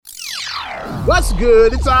What's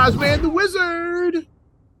good? It's Ozman the Wizard.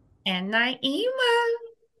 And Naima.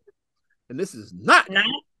 And this is not Not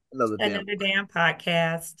another damn another damn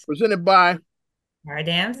podcast. presented by Our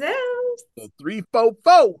damn selves. the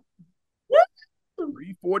 344 Woo!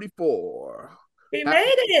 344. We Happy,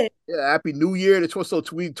 made it. happy New Year to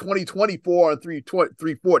 2024 and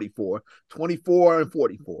 344. 24 and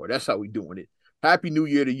 44. That's how we doing it. Happy New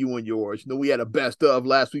Year to you and yours. You know, we had a best of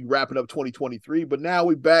last week wrapping up 2023, but now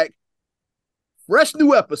we back. Fresh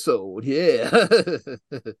new episode. Yeah.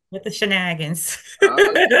 With the shenanigans.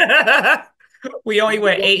 uh, We only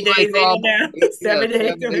went 8 days in now. yeah, 7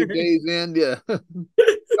 days. 7, 8 days in. Yeah.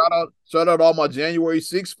 Shout out all my January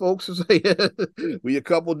 6th folks. We a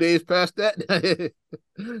couple days past that.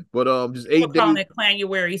 But just We're 8 days. calling it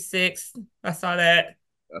January 6th. I saw that.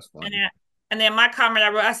 That's And funny. then, and then my comment I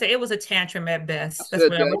wrote, I said it was a tantrum at I best. That's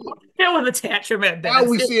said what I that. wrote. It was a tantrum at Now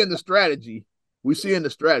we best. seeing the strategy. We seeing the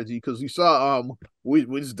strategy because you saw we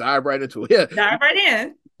just dive right into it. Yeah. Dive right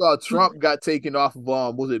in. Saw Trump got taken off of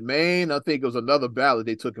was it Maine? I think it was another ballot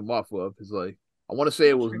they took him off of. It's like I want to say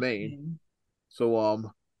it was Maine. Interesting.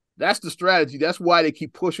 So that's the strategy. That's why they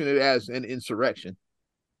keep pushing it as an insurrection.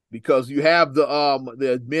 Because you have the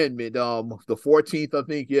amendment, the 14th, I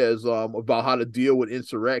think, yeah, is about how to deal with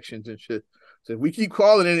insurrections and shit. So if we keep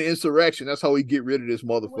calling it an insurrection, that's how we get rid of this It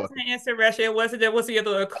motherfucker. wasn't an insurrection. It wasn't. There was the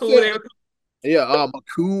other I coup. said, There. yeah, a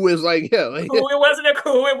coup is like, yeah, like, Coup. It wasn't a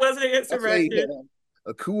coup. It wasn't an I say, yeah, insurrection.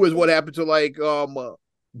 a coup is what happened to like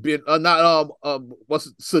been not what's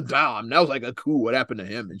it, Saddam. That was like a coup. What happened to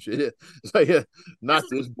him and shit? It's like yeah, This not is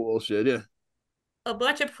this bullshit. Yeah, a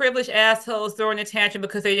bunch of privileged assholes throwing a tantrum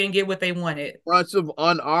because they didn't get what they wanted. bunch of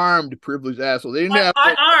unarmed privileged assholes. They didn't have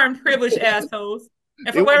Unarmed privileged assholes.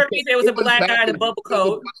 And they for weren't whatever reason, it was they a wasn't black guy in a packing heat. bubble It was a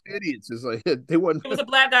coat. bunch of idiots. It's like they wasn't. It was a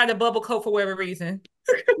black guy in a bubble coat for whatever reason.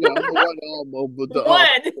 Yeah, I don't know what but the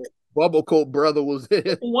One. bubble coat brother was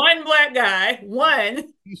there. One black guy.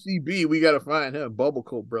 One. PCB, we gotta find him. Bubble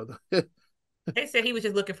coat brother. We They said he was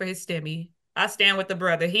just looking for his stimmy. I stand with the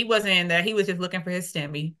brother. He wasn't in there. He was just looking for his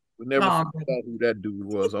stimmy. never Come found out who that dude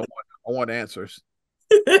was. I want answers.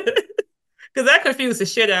 on, because that confused the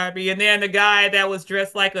shit out of me. And then the guy that was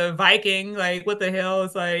dressed like a Viking, like what the hell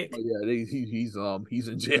is Oh like yeah, he's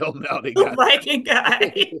in jail now. They a got Viking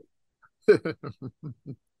guy?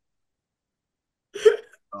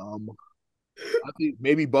 um I think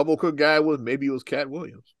maybe Bubble Cook guy was maybe it was Cat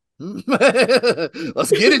Williams.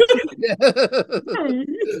 Let's get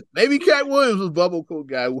it. Maybe Cat Williams was Bubble Coat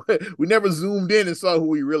guy. We never zoomed in and saw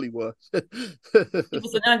who he really was. He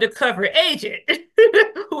was an undercover agent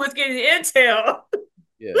who was getting intel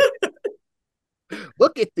Yeah.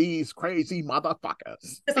 Look at these crazy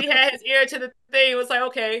motherfuckers. because he had his ear to the thing. It was like,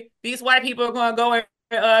 okay, these white people are going to go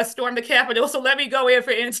and storm the Capitol, so let me go in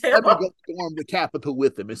for Let me intel. go storm the Capitol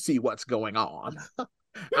with him and see what's going on.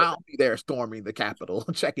 I'll be there storming the Capitol,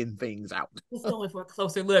 checking things out. Let's go in for a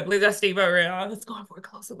closer look. Let's Steve around. Let's go in for a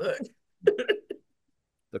closer look.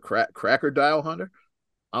 The cracker dial hunter?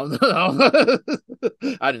 I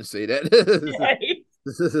didn't say that. Right.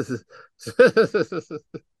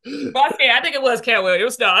 But I think it was Cat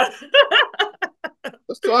Williams. No.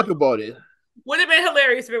 Let's talk about it. Would have been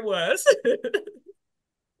hilarious if it was.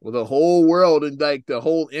 Well, the whole world and like the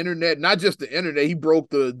whole internet, not just the internet, he broke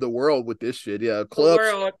the world with this shit. Yeah, The Club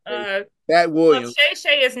world. Cat Well, Williams. Shay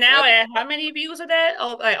Shay is now That, at how many views of that?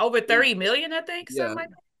 Oh, like over 30 million, I think, yeah, something like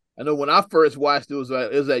that. I know when I first watched it was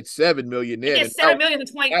like 7 million It then, and gets 7 million in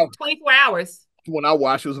 24 hours. when I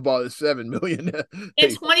watched it was about 7 million. In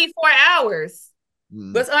Hey, 24 hours.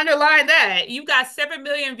 mm, Let's underline that. You got 7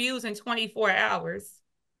 million views in 24 hours.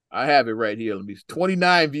 I have it right here. Let me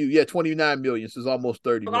 29 views. Yeah, 29 million. This is almost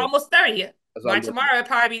 30 million. Almost 30. As I By look, tomorrow, it'll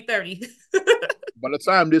probably be 30. by the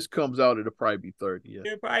time this comes out, it'll probably be 30. Yeah,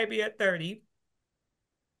 It'll probably be at 30.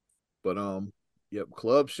 but yep.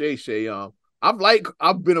 Club Shay Shay.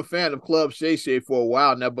 I've been a fan of Club Shay Shay for a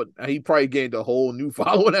while now, but he probably gained a whole new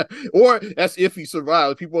following. Or that's if he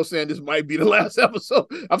survives. People are saying this might be the last episode.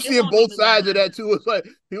 I'm It seeing won't be both the sides of last. that too. It's like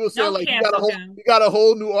people saying Don't like cancel him. he got a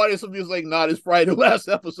whole new audience. Of just like, nah, this probably the last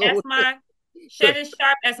That's episode. my Shannon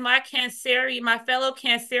Sharp as my Cancerian, my fellow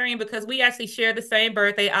Cancerian, because we actually share the same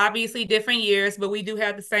birthday, obviously different years, but we do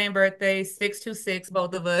have the same birthday, 626,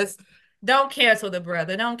 both of us. Don't cancel the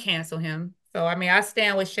brother. Don't cancel him. So, I mean, I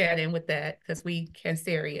stand with Shannon with that because we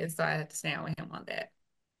Cancerian, so I have to stand with him on that.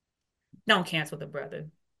 Don't cancel the brother.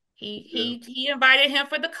 He Yeah. he he invited him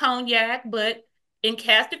for the cognac, but in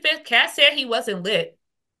Cass defense, Cass said he wasn't lit.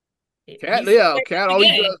 Cat, He said yeah, at cat. the All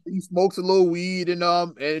he beginning, does, he smokes a little weed and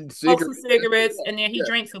smokes some cigarettes. cigarettes, and then he Yeah,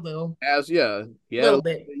 drinks a as yeah, he little had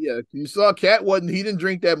bit. yeah. You saw Cat wasn't he didn't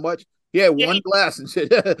drink that much. He had Yeah, one glass and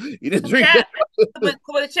shit. He didn't when drink that Katt, much.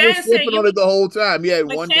 when He was Shannon said sipping you, on it the whole time. He had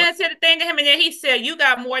when one glass. Shannon said the thing to him, and then he said, "You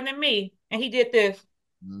got more than me," and he did this.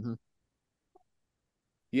 Mm-hmm.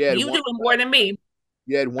 He had You one doing more glass. than me.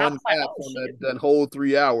 He had I one was like, glass "Oh on shit." that whole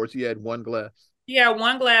 3 hours. He had one glass. Yeah,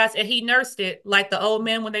 one glass, and he nursed it like the old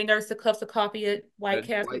men when they nurse the cups of coffee at White At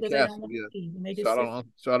Castle White because they don't Castle, want yeah. to eat, and they just sit.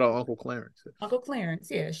 Shout out Uncle Clarence. Uncle Clarence,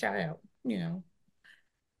 yeah, shout out, you know.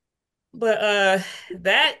 But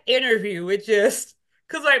that interview, it just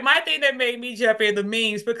because like my thing that made me jump in the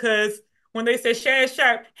memes because when they said Shannon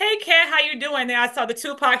Sharp, hey Katt, how you doing? Then I saw the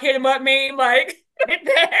Tupac hit him up meme like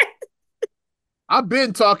that. I've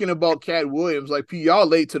been talking about Cat Williams. Like, P, y'all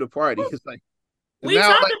late to the party. It's like, We now,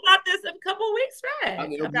 talked like, about this a couple of weeks I back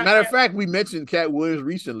mean, about matter of Katt. fact, we mentioned Cat Williams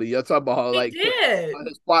recently. I talk about how We like did. how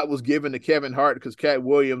his spot was given to Kevin Hart because Cat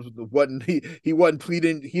Williams wasn't he wasn't he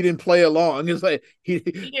didn't play along. It's like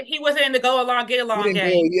He wasn't in the go along, get he along didn't go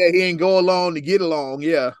game. he didn't go along to get along.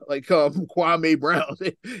 Yeah, like Kwame Brown.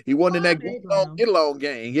 He wasn't in that go Kwame along Brown. get along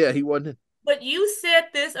game. Yeah, he wasn't. But you said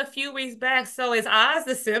this a few weeks back. So is Oz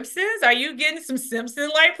the Simpsons? Are you getting some Simpson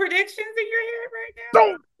like predictions in your head right now?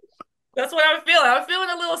 Don't. That's what I'm feeling. I'm feeling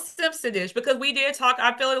a little Simpsonish because we did talk.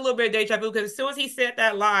 I feel a little bit of deja vu because as soon as he said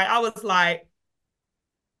that line, I was like,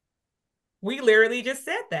 we literally just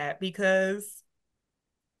said that because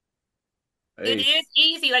it Hey, is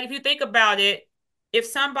easy. Like if you think about it, if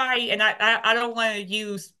somebody and I don't want to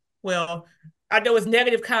use well, I know it's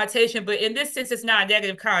negative connotation, but in this sense, it's not a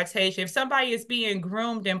negative connotation. If somebody is being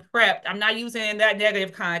groomed and prepped, I'm not using that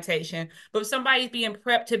negative connotation, but if somebody's being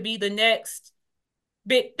prepped to be the next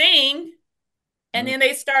big thing, and mm, then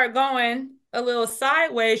they start going a little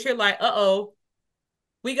sideways, you're like, uh-oh,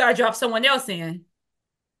 we gotta drop someone else in.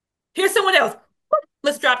 Here's someone else.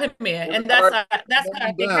 Let's drop him in. Kevin And Hart, that's what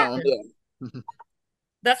I thumbs think down. happened. Yeah.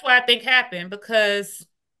 That's what I think happened because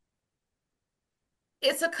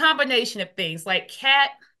it's a combination of things. Like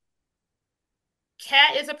Katt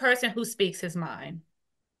is a person who speaks his mind.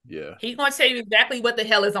 Yeah. He's gonna tell you exactly what the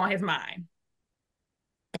hell is on his mind.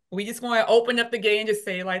 We just want to open up the gate and just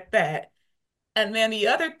say it like that. And then the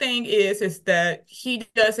other thing is that he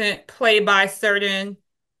doesn't play by certain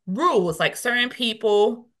rules. Like certain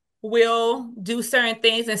people will do certain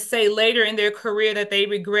things and say later in their career that they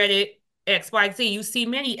regretted X, Y, Z. You see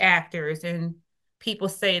many actors and people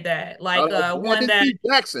say that. Like Shout out one Brandon that T.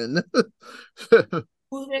 Jackson.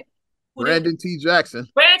 who did who did Brandon T. Jackson.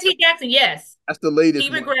 Brad T. Jackson, yes. That's the He latest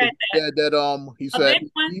one. regretted He that. said that he A said big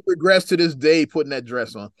one he regrets to this day putting that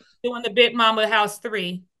dress on. doing the Big Mama House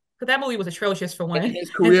 3. Because that movie was atrocious for And one. his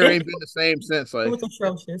it career ain't been the same since. Like, was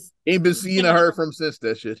atrocious. ain't been seen or heard from since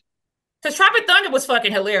that shit. Because Tropic Thunder was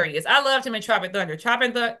fucking hilarious. I loved him in Tropic Thunder.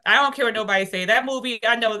 Tropic Thunder, I don't care what nobody say. That movie,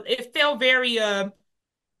 I know it felt very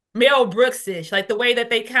Mel Brooks-ish, like the way that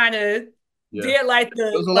they kind of Yeah. did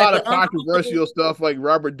There's a like lot of the uncomfortable. controversial stuff like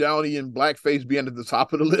Robert Downey and blackface being at the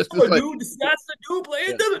top of the list. It's Oh, like dude, that's the dude playing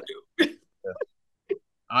yeah, the dude. yeah.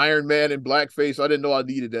 Iron Man and blackface. I didn't know I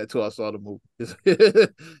needed that till I saw the movie.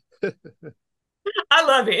 I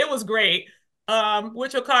love it. It was great.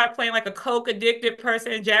 Which will call it playing like a coke addicted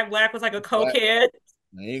person. Jack Black was like a Black, cokehead.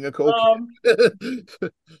 ain't a cokehead. Um,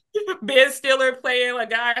 Ben Stiller playing a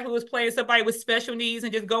guy who was playing somebody with special needs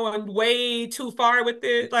and just going way too far with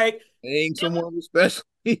it. Like Ain't it was, someone with special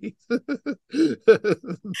needs. it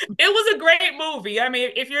was a great movie. I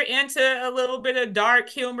mean, if you're into a little bit of dark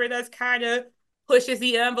humor that's kind of pushes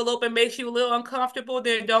the envelope and makes you a little uncomfortable,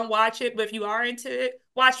 then don't watch it. But if you are into it,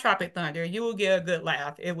 watch Tropic Thunder. You will get a good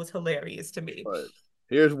laugh. It was hilarious to me. But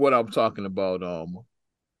here's what I'm talking about.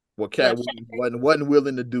 What Cat What? Williams wasn't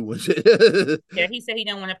willing to do and shit. Yeah, he said he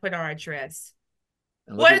didn't want to put on a dress.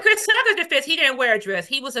 And look Well, at in Chris Tucker's defense, he didn't wear a dress.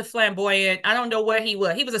 He was a flamboyant. I don't know what he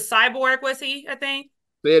was. He was a cyborg, was he? I think.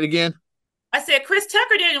 say it again. I said Chris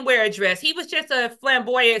Tucker didn't wear a dress. He was just a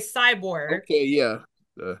flamboyant cyborg. Okay, yeah.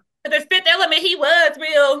 Uh, The Fifth Element, he was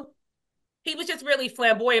real. He was just really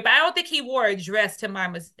flamboyant, but I don't think he wore a dress to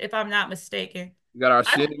my if I'm not mistaken. we got I,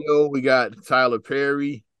 Arsenio. We got Tyler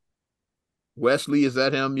Perry. Wesley, is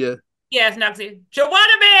that him? Yeah. yeah, it's not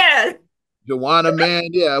Joanna Man. Joanna Man,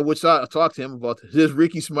 yeah, which I talked to him about this.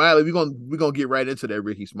 Ricky Smiley. We're gonna get right into that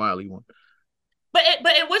Ricky Smiley one. But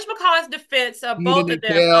in Witch McCall's defense of Keenan both of and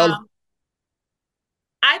them, Kel,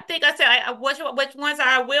 I think I said which ones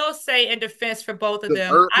I will say in defense for both of the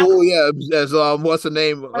them. I Urkel, yeah, as what's the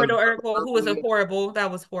name? Myrtle Urkel, who was a Urkel, horrible.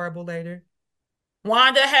 That was horrible later.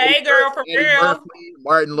 Wanda, Eddie hey girl, Murphy, for Eddie real. Murphy,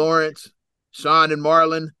 Martin Lawrence, Sean and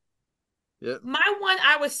Marlon. Yep. My one,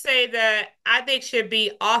 I would say that I think should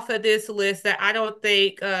be off of this list that I don't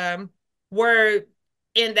think were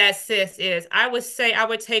in that sense is I would say I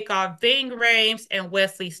would take off Ving Rhames and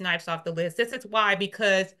Wesley Snipes off the list. This is why,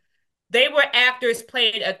 because they were actors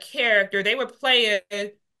playing a character. They were playing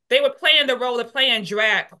the role of playing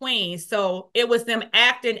drag queens. So it was them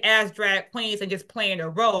acting as drag queens and just playing a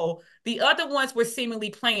role. The other ones were seemingly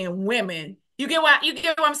playing women. You get what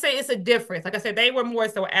I'm saying? It's a difference. Like I said, they were more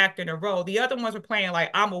so acting a role. The other ones were playing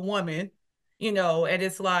like I'm a woman, and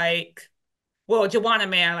it's like, well, Joanna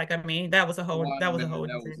Man, like I mean, that was a whole One that was a man, whole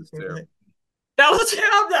that was just different.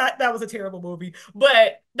 terrible. That was a terrible movie.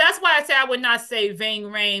 But that's why I say I would not say Ving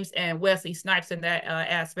Rhames and Wesley Snipes in that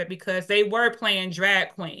aspect, because they were playing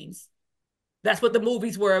drag queens. That's what the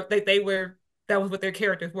movies were. They were that was what their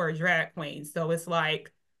characters were, drag queens. So it's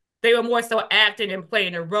like they were more so acting and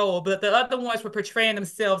playing a role, but the other ones were portraying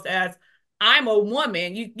themselves as I'm a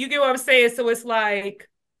woman. You get what I'm saying? So it's like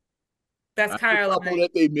that's There's kind a of couple like,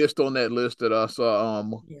 that they missed on that list that I saw.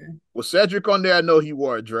 yeah. Was Cedric on there? I know he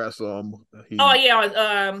wore a dress. Oh He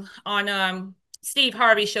yeah, on Steve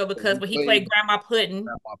Harvey show, because he when he played played Grandma Puddin',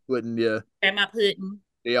 Grandma Puddin'. Yeah, Grandma Puddin'.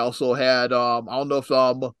 they also had I don't know if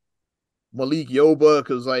Malik Yoba,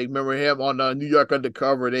 because like remember him on New York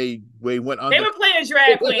Undercover. They went They under. were playing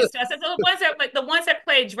drag queens. So the ones that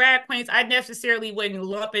play drag queens, I necessarily wouldn't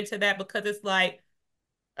lump into that, because it's like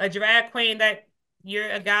a drag queen that you're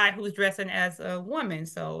a guy who's dressing as a woman.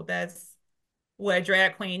 So that's what a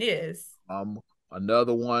drag queen is. um,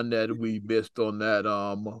 Another one that we missed on that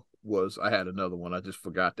was I had another one. I just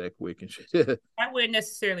forgot that quick and shit. I wouldn't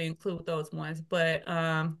necessarily include those ones, but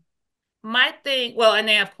my thing, well, and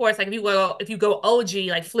then of course, like if you go OG,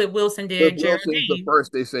 like Flip Wilson Flip did Wilson's the Geraldine.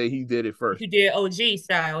 first. They say he did it If first. you did OG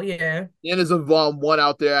style, yeah. And there's a one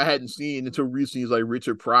out there I hadn't seen until recently. It's like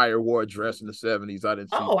Richard Pryor wore a dress in the '70s. I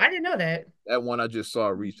didn't see Oh, I didn't know that. that one. I just saw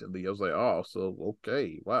recently. I was like, oh, so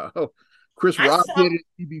okay, wow. Chris I Rock saw, did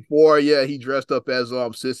it before. Yeah, he dressed up as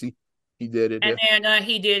Sissy. He did it. and Yeah, then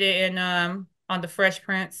he did it in on the Fresh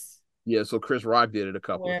Prince. yeah. So Chris Rock did it a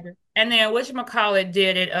couple of. Whatever. And then whatchamacallit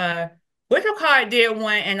did it, whatchamacallit did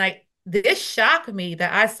one, and like this shocked me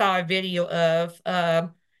that I saw a video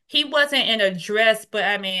of he wasn't in a dress, but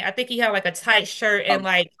I mean I think he had like a tight shirt and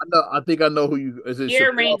like I know. I think I know who you is. It Chappelle?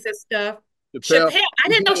 earrings and stuff. Chappelle. Chappelle, I It's,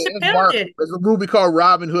 didn't know it's Chappelle Mark. did it. There's a movie called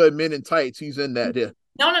Robin Hood Men in Tights. He's in that. Yeah.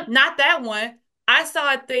 No, no, not that one. I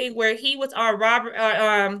saw a thing where he was on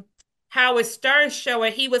Robert Howard Stern's show,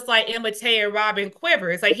 and he was like imitating Robin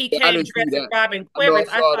Quivers. Like he Yeah, I came didn't see dressed as that. Robin I know. Quivers.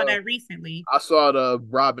 I saw that recently. I saw the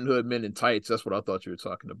Robin Hood Men in Tights. That's what I thought you were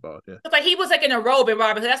talking about. Yeah. Like he was like in a robe in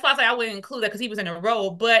Robin Hood. That's why I was like I wouldn't include that, because he was in a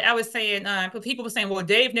robe. But I was saying, people were saying, well,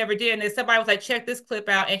 Dave never did, and then somebody was like, check this clip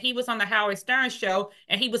out, and he was on the Howard Stern show,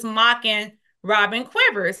 and he was mocking Robin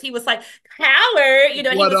Quivers. He was like, Howard, he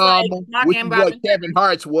What was like which mocking is what Robin Kevin Quivers.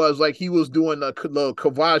 Hart's was like. He was doing the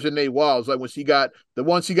Kavajane Walls. Like when she got the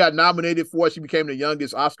one she got nominated for, she became the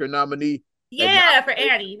youngest Oscar nominee at nine. Yeah, for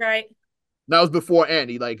Annie, right? That was before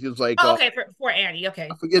Annie. Like it was like Oh, okay, for Annie. I Okay,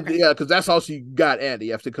 forget. okay. Yeah, because that's how she got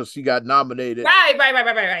Annie after because she got nominated. Right, right, right,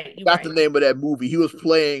 right, right, right. You're Got the right. name of that movie. He was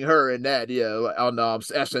playing her in that. Yeah, on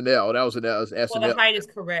SNL. That was an Well, the SNL. height is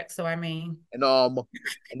correct, so I mean, And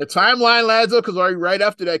and the timeline lads up because right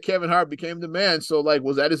after that, Kevin Hart became the man. So like,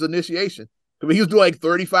 was that his initiation? I mean, he was doing like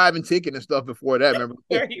 35 and Ticket and stuff before that. Remember?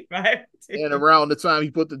 35 And too. around the time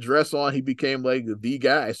he put the dress on, he became like the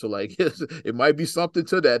guy. So like, it might be something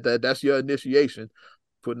to that's your initiation,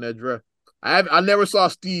 putting that dress. I never saw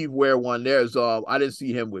Steve wear one. I didn't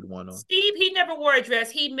see him with one on. Steve, he never wore a dress.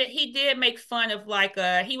 He did make fun of like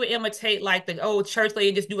he would imitate like the old church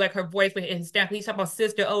lady, just do like her voice with his stamp. He's talking about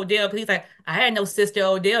Sister Odell, because he's like, I had no Sister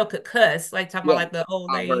Odell could cuss, like talking about Yeah, like the old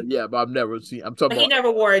I heard. lady. Yeah, but I've never seen. I'm talking But he about.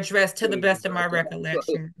 never wore a dress to the Wait, best of my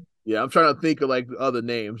recollection. yeah, I'm trying to think of like other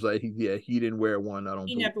names. Like he didn't wear one. I don't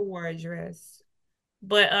He believe. never wore a dress.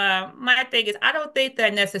 But my thing is, I don't think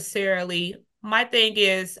that necessarily. My thing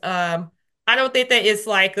is, I don't think that it's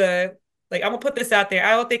like a like I'm gonna put this out there.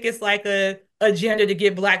 I don't think it's like a agenda to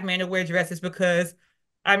get black men to wear dresses, because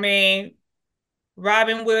I mean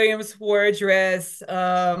Robin Williams wore a dress,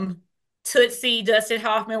 Tootsie Dustin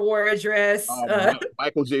Hoffman wore a dress,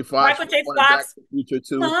 Michael J. Fox Michael J. wore one in Back Fox, to the Future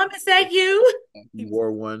too. Mom, is that you? He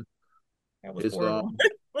wore one. That was It's horrible.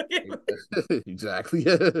 exactly.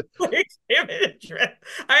 Like, him in a dress.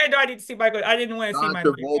 I didn't know I need to see Michael. I didn't want to see John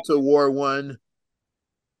Michael. Travolta wore one.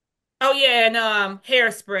 Oh yeah, and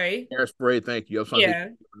Hairspray. Hairspray. Thank you. I was trying to think Yeah.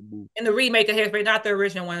 of the movie. And the remake of Hairspray, not the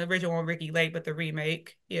original one. The original one, Ricky Lake, but the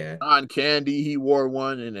remake. Yeah. John Candy. He wore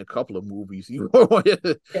one in a couple of movies. He wore one.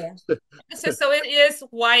 Yeah. So it is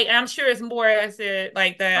white. I'm sure it's more as it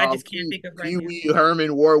like that. I just can't think of right Pee now. Wee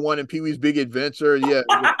Herman wore one in Pee Wee's Big Adventure. Yeah,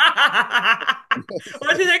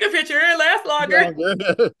 Once you take a picture, it lasts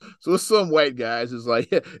longer. So it's some white guys. It's like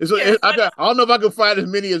Yes, I don't know if I can find as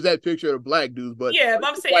many as that picture of black dudes, but yeah, but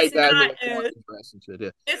I'm saying white guys with like Swanson dress and shit.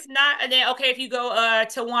 Yeah. it's not. And then okay, if you go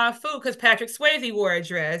to Juan Fu, because Patrick Swayze wore a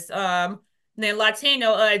dress. Then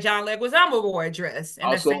Latino John Leguizamo wore a dress in the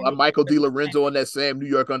Also, same. Michael DiLorenzo on that same New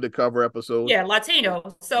York Undercover episode. Yeah,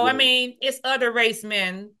 Latino. So I Yeah. mean, it's other race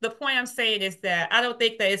men. The point I'm saying is that I don't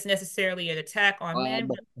think that it's necessarily an attack on men.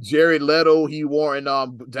 But Jared Leto, he wore in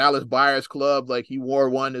Dallas Buyers Club, like he wore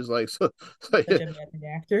one is like so, such a method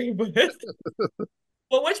actor,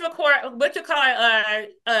 but which you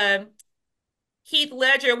call Heath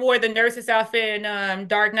Ledger wore the nurse's outfit in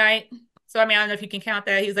Dark Knight. So I mean, I don't know if you can count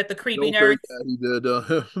that. He was like the creepy Joker, nurse, yeah, he did.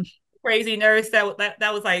 crazy nurse. That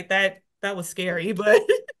was like that was scary, but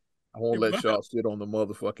I won't let y'all sit on the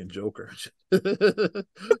motherfucking Joker. it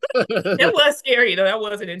was scary though. That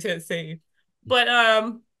was an intense scene. But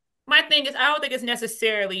my thing is I don't think it's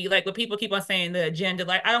necessarily like what people keep on saying the agenda.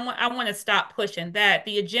 Like I want to stop pushing that.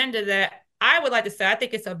 The agenda that I would like to say, I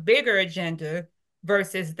think it's a bigger agenda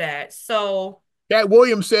versus that. So Cat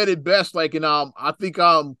Williams said it best. Like, and I think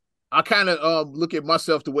I kind of look at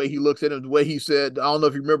myself the way he looks at him, the way he said. I don't know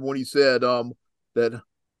if you remember when he said that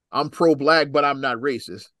I'm pro-black, but I'm not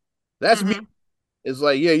racist. That's me. It's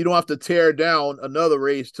like, yeah, you don't have to tear down another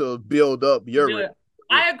race to build up your race.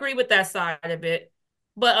 I agree with that side of it.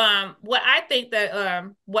 But what I think that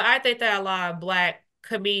a lot of black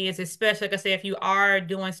comedians, especially like I say, if you are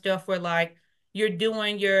doing stuff where like you're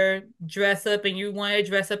doing your dress up and you want to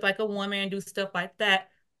dress up like a woman and do stuff like that,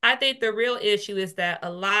 I think the real issue is that a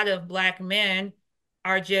lot of black men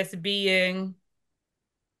are just being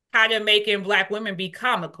kind of making black women be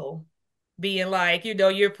comical, being like,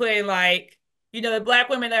 you're putting like, the black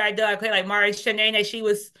women that I done, like Mari Shanae, she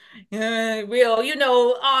was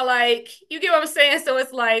real, all like, you get what I'm saying? So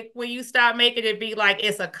it's like when you stop making it be like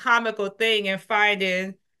it's a comical thing and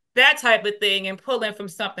finding that type of thing and pulling from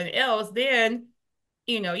something else, then,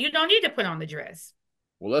 you don't need to put on the dress.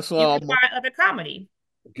 Well, let's You can find other comedy.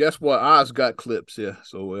 Guess what? Oz got clips here,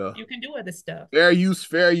 so you can do other stuff. Fair use,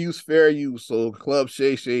 fair use, fair use. So Club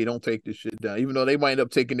Shay don't take this shit down, even though they might end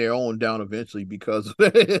up taking their own down eventually because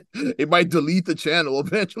it might delete the channel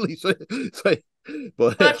eventually.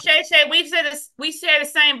 But Club Shay, we share the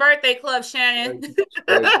same birthday, Club Shannon.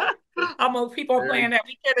 I'm gonna keep on playing that.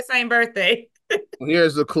 We share the same birthday.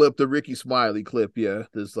 Here's the clip, the Ricky Smiley clip. Yeah,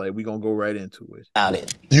 this like we gonna go right into it. About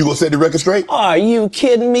it. You gonna set the record straight? Are you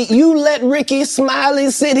kidding me? You let Ricky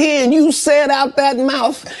Smiley sit here and you said out that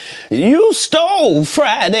mouth, you stole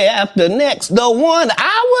Friday After Next, the one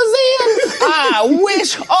I was in. I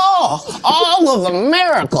wish all of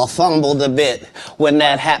America fumbled a bit when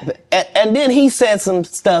that happened. And then he said some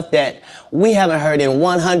stuff that we haven't heard in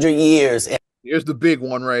 100 years. Here's the big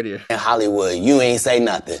one right here. In Hollywood, you ain't say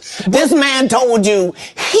nothing. This man told you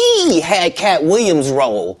he had Katt Williams'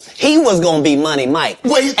 role. He was gonna be Money Mike.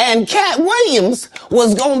 Wait. And Katt Williams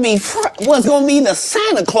was gonna be the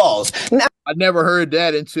Santa Claus. Now, I never heard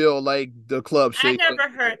that until like the Club Shay. I never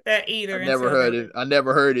heard that either. I never heard it. I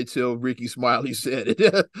never heard it till Ricky Smiley said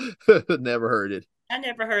it. Never heard it. I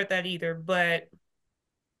never heard that either, but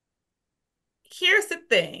here's the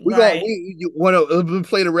thing. We want to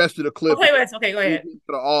play the rest of the clip. Okay, go ahead.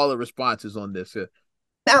 For all the responses on this. Yeah.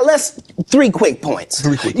 Now three quick points.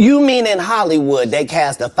 You mean in Hollywood they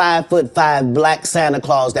cast a 5'5" black Santa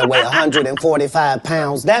Claus that weigh 145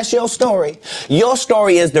 pounds? That's your story. Your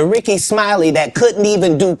story is the Ricky Smiley that couldn't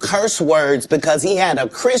even do curse words because he had a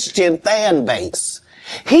Christian fan base.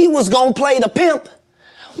 He was gonna play the pimp.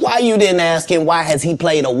 Why you didn't ask him why has he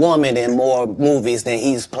played a woman in more movies than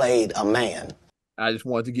he's played a man? I just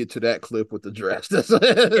wanted to get to that clip with the dress.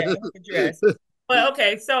 The dress. But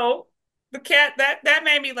okay, so the cat that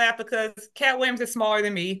made me laugh because Katt Williams is smaller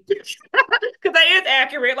than me. Because that is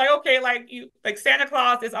accurate. Like, okay, like Santa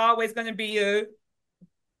Claus is always gonna be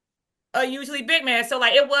a usually big man. So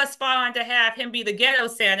like it was spot on to have him be the ghetto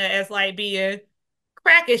Santa as like being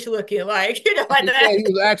crackish looking, like like that. Yeah, he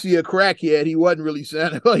was actually a crackhead. He wasn't really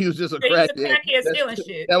Santa. He was just a crackhead. He was a crackhead stealing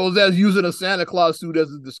shit. That was using a Santa Claus suit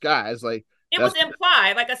as a disguise. Like it was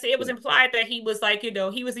implied. Like I said, it was implied that he was like,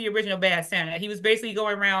 he was the original bad Santa. He was basically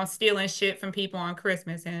going around stealing shit from people on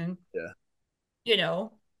Christmas, and he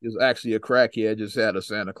was actually a crackhead, just had a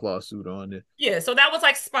Santa Claus suit on it. Yeah, so that was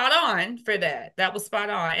like spot on for that. That was spot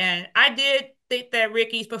on. And I did think that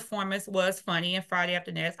Ricky's performance was funny in Friday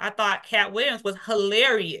After Next. I thought Katt Williams was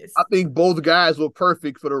hilarious. I think both guys were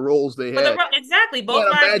perfect for the roles they had. Exactly.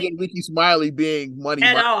 Both guys. Imagine Ricky Smiley being Money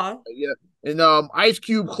at Mike. All. Yeah. And Ice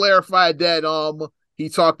Cube clarified that he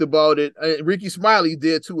talked about it. Ricky Smiley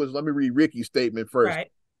did too. Let me read Ricky's statement first.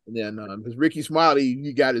 Right. And then because Ricky Smiley,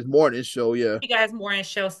 he got his morning show, yeah. He got his morning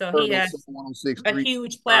show, so he Colonel has 106 a 3.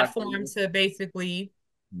 huge platform to basically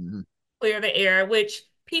Mm-hmm. clear the air, which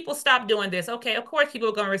people stop doing this. Okay, of course people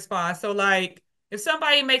are going to respond. So, like, if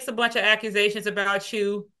somebody makes a bunch of accusations about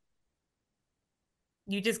you,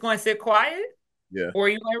 you just going to sit quiet Yeah. or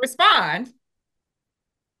you going to respond?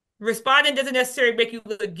 Responding doesn't necessarily make you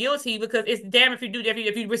look guilty because it's damn if you do.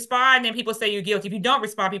 If you respond, then people say you're guilty. If you don't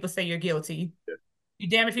respond, people say you're guilty. Yeah. You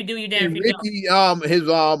damn if you do, you damn And if you don't.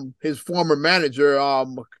 Ricky, his former manager,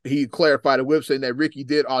 he clarified the whip saying that Ricky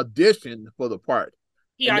did audition for the part.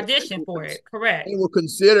 He And auditioned for it, they correct? were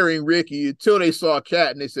considering Ricky until they saw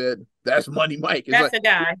Katt and they said, that's Money Mike. It's That's like the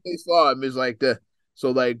guy. they saw him, it's like that.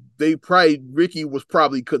 So like Ricky was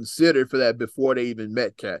probably considered for that before they even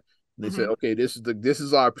met Katt. And they said, okay, this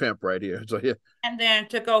is our pimp right here. So yeah. And then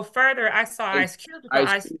to go further, I saw Ice Cube because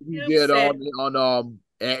Ice Ice Cube, he Cube did said on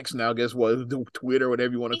X now, guess what? Twitter,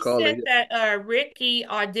 whatever you want to he call it. said that Ricky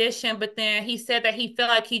auditioned, but then he said that he felt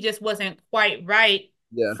like he just wasn't quite right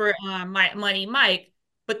Yeah. for Money Mike.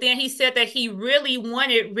 But then he said that he really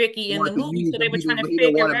wanted Ricky He in the wanted to movie, use so him. they were trying to He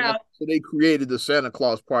didn't figure want him. out So they created the Santa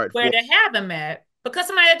Claus part where for. to have him at. Because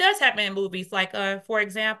somebody that does happen in movies, like for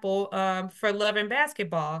example, for Love and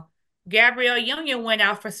Basketball, Gabrielle Union went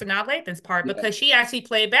out for Sanaa Lathan's part Yeah. because she actually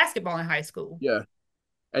played basketball in high school. Yeah.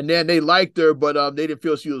 And then they liked her, but they didn't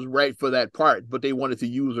feel she was right for that part, but they wanted to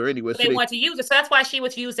use her anyway. But So they they wanted to use her. So that's why she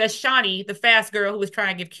was used as Shawnee, the fast girl who was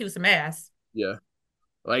trying to give Q some ass. yeah.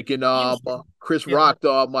 Like in Houston. Chris Yeah. Rock,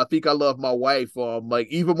 I Think I Love My Wife. Like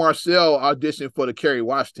Eva Marcel auditioned for the Kerry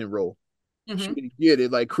Washington role. She didn't get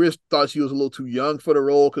it. Like Chris thought she was a little too young for the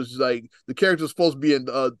role because like the character was supposed to be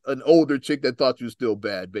an older chick that thought she was still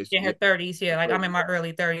bad, In her basically. 30s. Yeah. Like I'm in my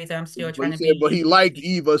early 30s. I'm still But he trying to said, but he be liked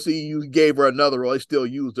Eva, so he gave her another role. He still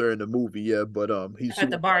used her in the movie, yeah. But she at the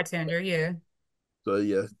wasn't bartender. Yeah. so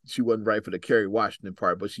yeah, she wasn't right for the Kerry Washington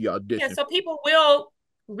part, but she Yeah. auditioned. So people will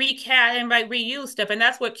recast and like reuse stuff. And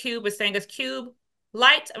that's what Cube was saying. Because Cube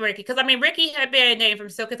liked Ricky. Because I mean, Ricky had been a name for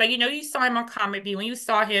himself. Because like, you saw him on Comic View and you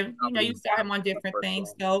saw him, you saw him on different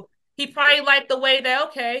things. So he probably liked the way that,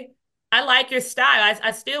 okay, I like your style.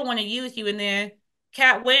 I still want to use you. And then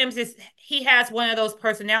Katt Williams he has one of those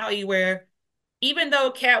personality where even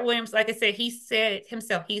though Katt Williams, like I said, he said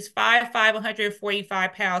himself, he's 5'5",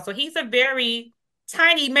 145 pounds. So he's a very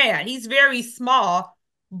tiny man. He's very small.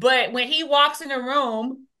 But when he walks in the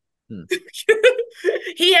room,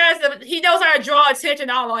 he knows how to draw attention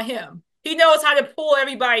all on him. He knows how to pull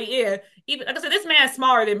everybody in. Even like I said, this man's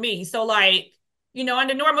smaller than me. So like,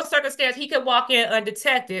 under normal circumstance, he could walk in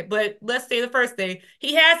undetected. But let's say the first thing,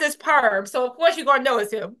 he has this perm. So of course you're gonna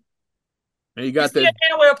notice him. And you You got see that.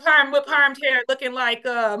 a man with permed hair looking like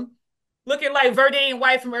Verdine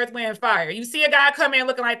White from Earth, Wind, and Fire. You see a guy come in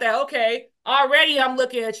looking like that, okay. Already I'm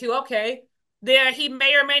looking at you, okay. Then he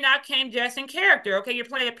may or may not came just in character. Okay, you're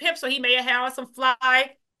playing a pimp, so he may have had some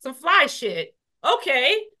fly shit.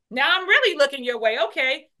 Okay, now I'm really looking your way.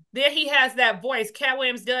 Okay. Then he has that voice. Katt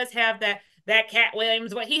Williams does have that Katt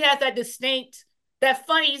Williams, but he has that distinct, that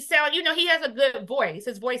funny sound. He has a good voice.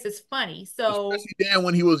 His voice is funny. So Especially Dan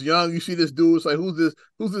when he was young, you see this dude. It's like who's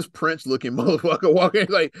this Prince looking motherfucker walking?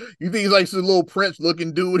 Like you think he's like some little Prince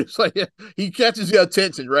looking dude. It's like he catches your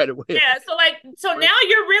attention right away. yeah, so now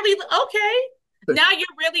you're really okay. Now you're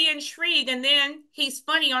really intrigued, and then he's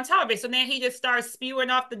funny on top of it. So then he just starts spewing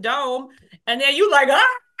off the dome, and then you like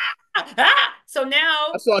So now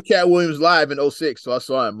I saw Katt Williams live in '06, so I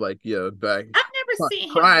saw him like back I've never seen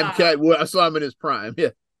him prime live. Katt. I saw him in his prime. Yeah.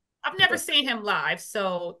 I've never seen him live,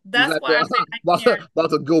 so He's that's at why I say I can't. about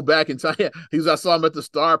to go back in time. I saw him at the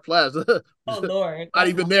Star Plaza. Oh Lord, Not that's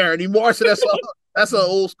even there anymore. So that's an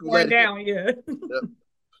old school. worn down. Yeah. Yep.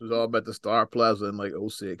 It was all at the Star Plaza in like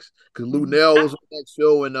 '06. Because Lunel was on that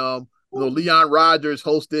show and Leon Rogers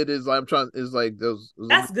hosted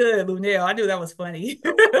That's good, Lunel. I knew that was funny.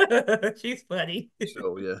 She's funny.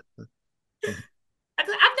 So yeah. I've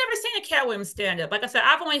never seen a Katt Williams stand up. Like I said,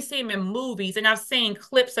 I've only seen him in movies, and I've seen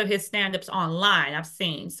clips of his stand ups online. I've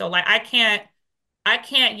seen so like I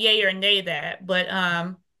can't yay or nay that. But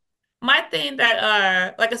my thing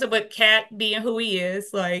that like I said, with Katt being who he is,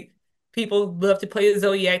 like people love to play the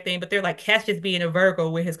zodiac thing, but they're like Katt's just being a Virgo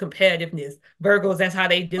with his competitiveness. Virgos, that's how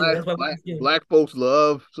they do. That's what we do. Black folks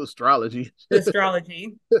love astrology.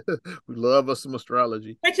 Astrology. We love us some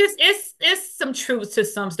astrology. Which is it's some truth to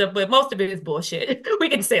some stuff, but most of it is bullshit. We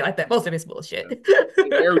can say it like that. Most of it's bullshit. Yeah.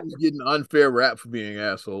 Aries getting unfair rap for being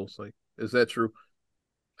assholes. Like, is that true?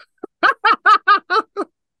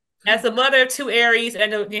 As a mother of two Aries,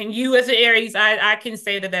 and you as an Aries, I can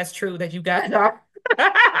say that that's true that you guys are.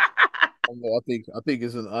 I think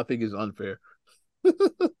it's unfair.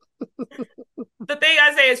 The thing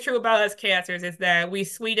I say is true about us cancers is that we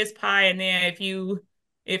sweet as pie, and then if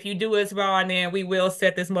you do us wrong, then we will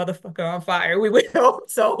set this motherfucker on fire. We will.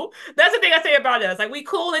 So that's the thing I say about us. Like we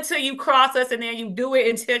cool until you cross us, and then you do it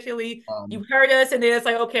intentionally. You hurt us, and then it's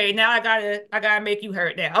like, okay, now I gotta make you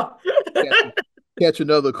hurt now. Catch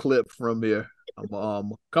another clip from here.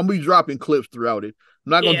 Come be dropping clips throughout it.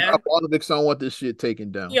 I'm not gonna drop all of it because I don't want this shit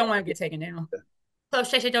taken down. You don't want to get taken down. Club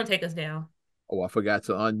Shay Shay, don't take us down. Oh, I forgot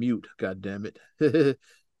to unmute. God damn it.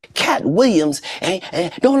 Katt Williams, and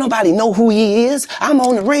don't nobody know who he is. I'm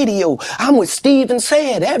on the radio. I'm with Steven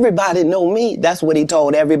Said. Everybody know me. That's what he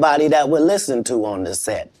told everybody that would listen to on the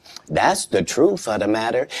set. That's the truth of the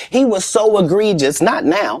matter. He was so egregious, not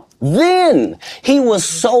now, then. He was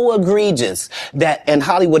so egregious that, and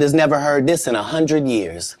Hollywood has never heard this in 100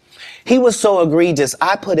 years. He was so egregious,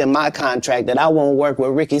 I put in my contract that I won't work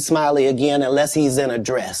with Rickey Smiley again unless he's in a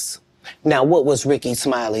dress. Now, what was Rickey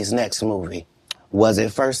Smiley's next movie? Was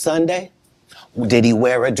it First Sunday? Did he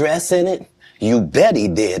wear a dress in it? You bet he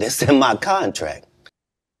did. It's in my contract.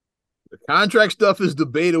 The contract stuff is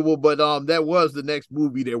debatable, but that was the next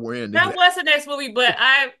movie that we're in. That was the next movie, but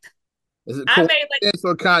I made like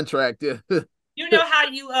a contract. Yeah. You know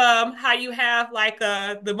how you have like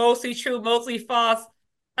the mostly true, mostly false.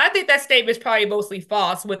 I think that statement is probably mostly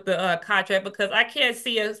false with the contract because I can't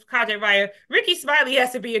see a contract writer. Rickey Smiley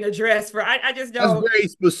has to be in a dress for. I just don't. That's very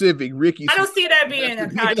specific. Rickey. I don't see that being in a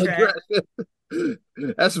contract.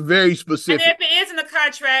 That's very specific. And if it is in the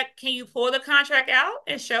contract, can you pull the contract out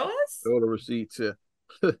and show us? Show the receipts.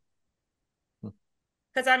 Yeah.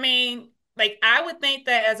 Because I mean, like I would think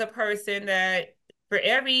that as a person that for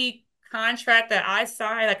every contract that I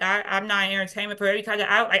sign, like I'm not in entertainment, for every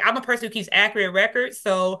contract, I'm a person who keeps accurate records,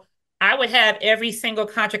 so I would have every single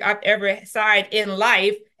contract I've ever signed in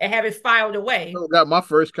life and have it filed away. I got my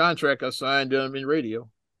first contract I signed in radio.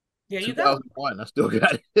 There you go. 2001. I still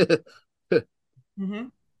got it. Mm-hmm.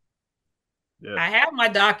 Yeah. I have my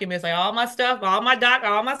documents, like all my stuff, all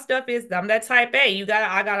my stuff is, I'm that type A.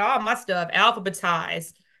 I got all my stuff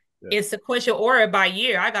alphabetized in sequential order by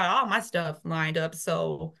year. I got all my stuff lined up.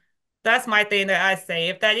 So that's my thing that I say.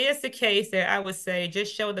 If that is the case, then I would say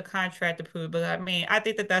just show the contract to prove. But I mean, I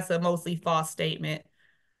think that that's a mostly false statement.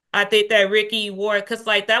 I think that Rickey wore, because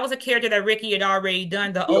like that was a character that Rickey had already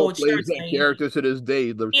done, the old church lady. Character to this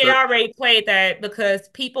day. He had already played that because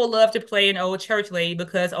people love to play an old church lady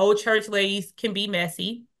because old church ladies can be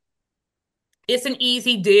messy. It's an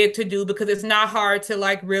easy dig to do because it's not hard to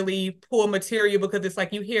like really pull material because it's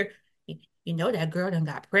like you hear, you know, that girl done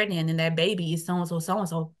got pregnant and that baby is so-and-so,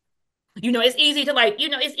 so-and-so. You know, it's easy to like, you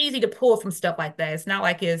know, it's easy to pull from stuff like that. It's not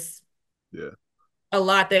like it's a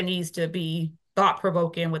lot that needs to be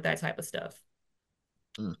thought-provoking with that type of stuff.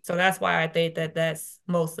 So that's why I think that that's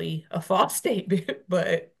mostly a false statement.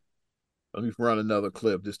 But let me run another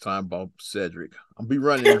clip this time about Cedric. I'll be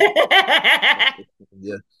running.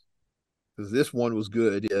 Yeah, because this one was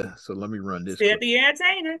good. Yeah, so let me run this. The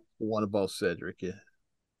entertainer. The one about Cedric. Yeah.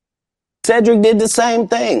 Cedric did the same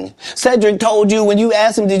thing. Cedric told you when you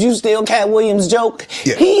asked him, did you steal Katt Williams' joke?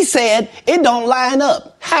 Yeah. He said, it don't line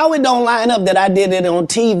up. How it don't line up that I did it on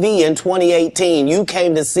TV in 2018? You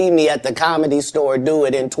came to see me at the Comedy Store do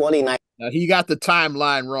it in 2019. He got the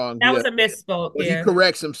timeline wrong. That was a misspoke. But he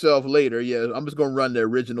corrects himself later. Yeah, I'm just going to run the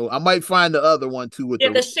original. I might find the other one too. With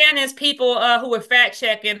the Shannon's people who were fact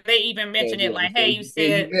checking, they even mentioned it like, hey, you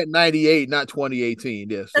said you 98, not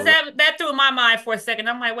 2018. Yeah, so that threw my mind for a second.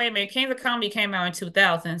 I'm like, wait a minute, Kings of Comedy came out in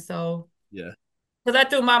 2000, so yeah. So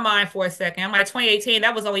that threw my mind for a second. I'm like, 2018,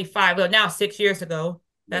 that was only 5. Well, now 6 years ago.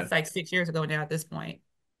 That's like 6 years ago now at this point.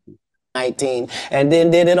 19, and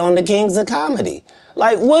then did it on the Kings of Comedy.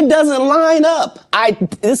 Like, what doesn't line up?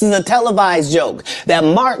 This is a televised joke that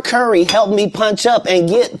Mark Curry helped me punch up and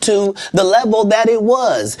get to the level that it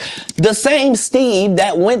was. The same Steve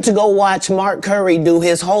that went to go watch Mark Curry do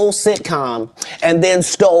his whole sitcom and then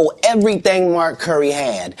stole everything Mark Curry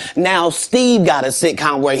had. Now Steve got a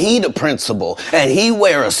sitcom where he the principal and he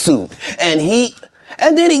wear a suit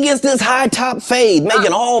and then he gets this high top fade,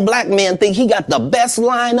 making all black men think he got the best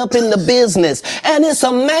lineup in the business. And it's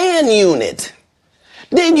a man unit.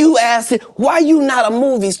 Then you ask it, why you not a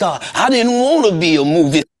movie star? I didn't want to be a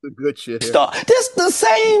movie good shit star. This the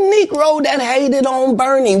same Negro that hated on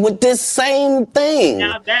Bernie with this same thing.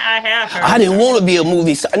 Now that I have heard. I didn't want to be a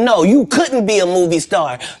movie star. No, you couldn't be a movie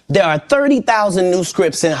star. There are 30,000 new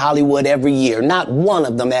scripts in Hollywood every year. Not one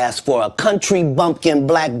of them asks for a country bumpkin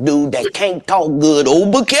black dude that can't talk good,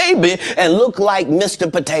 baby, and look like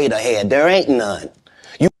Mr. Potato Head. There ain't none.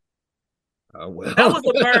 Well. That was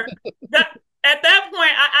a bird. At that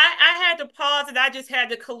point, I had to pause and I just had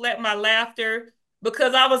to collect my laughter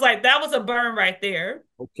because I was like, that was a burn right there.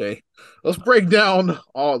 Okay, let's break down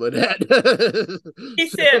all of that. He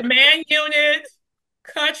said man unit,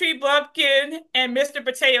 country bumpkin, and Mr.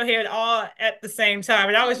 Potato Head all at the same time.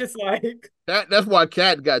 And I was just like, That's why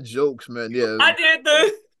Katt got jokes, man. Yeah, I did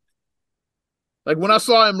the like when I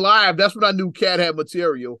saw him live, that's when I knew Katt had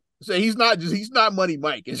material. Say he's not Money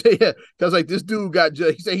Mike. Yeah, because like this dude got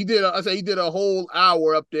he said he did. I said he did a whole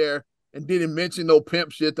hour up there and didn't mention no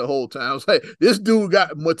pimp shit the whole time. I was like, this dude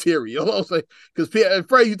got material. I was like, because at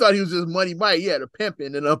first you thought he was just Money Mike. Yeah, the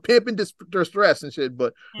pimping and pimping distress and shit.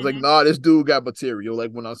 But I was like, nah, this dude got material.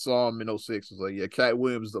 Like when I saw him in '06, I was like, yeah, Katt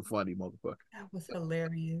Williams is a funny motherfucker. That was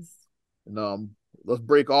hilarious. And let's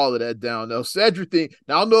break all of that down. Now, Cedric thing.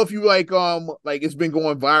 Now I don't know if you like it's been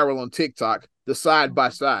going viral on TikTok, the side by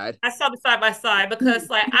side. I saw the side by side because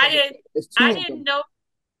like I didn't know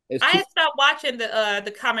I had stopped watching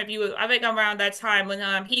the comic view. I think around that time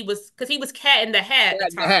when he was Cat in the Hat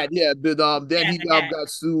at the time. Yeah, but then he got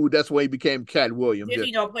sued. That's when he became Katt Williams.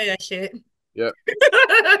 Disney don't play that shit. Yeah.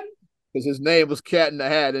 Because his name was Cat in the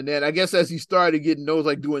Hat. And then I guess as he started getting those,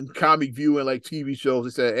 like doing comic view and like TV shows, they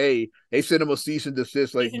said, hey, they sent him a cease and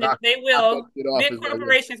desist. Like, they will. Big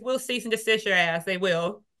corporations will cease and desist your ass. They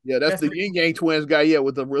will. Yeah, that's the Yin Yang Twins guy. Yeah,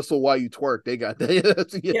 with the whistle while you twerk. They got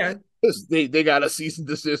that. Yeah. They got a cease and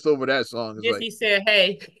desist over that song. Yes, like, he said,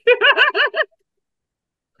 hey.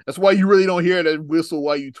 That's why you really don't hear the whistle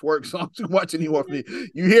while you twerk song too much anymore from me.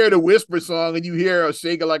 You hear the whisper song and you hear a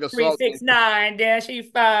shaker like a salt. 369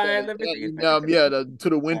 -5. To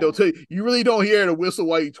the window. You really don't hear the whistle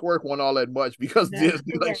while you twerk one all that much because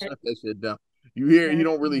Disney like shut that shit down. You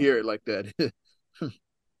don't really hear it like that.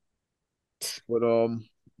 But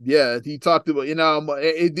yeah, he talked about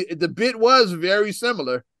the bit was very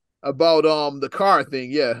similar about the car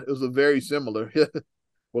thing. Yeah, it was a very similar.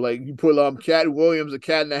 Well, like you put Katt Williams, a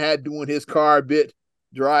Cat in the Hat doing his car bit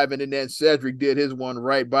driving, and then Cedric did his one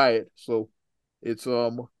right by it. So it's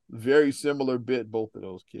very similar bit, both of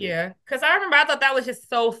those kids. Yeah, because I remember I thought that was just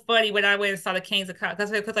so funny when I went and saw the Kings of Comedy.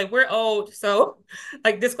 Because like we're old, so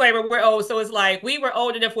like disclaimer, we're old, so it's like we were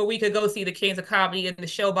old enough where we could go see the Kings of Comedy in the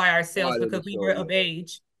show by ourselves because we were of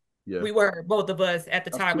age. Yeah. We were, both of us at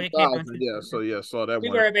the time when it came on. Saw that we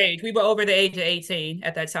were of age. We were over the age of 18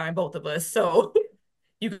 at that time, both of us. So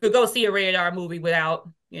you could go see a rated R movie without,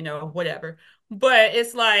 whatever. But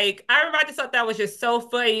it's like, I remember I just thought that was just so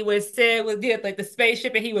funny when Sid did like the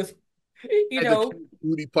spaceship and he was,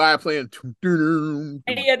 Booty Pie playing. And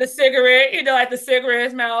he had the cigarette, like the cigarette in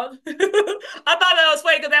his mouth. I thought that was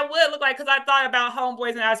funny because that would look like, because I thought about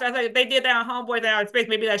Homeboys in Outer Space. I thought if they did that on Homeboys in Outer Space,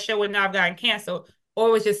 maybe that show would not have gotten canceled. Or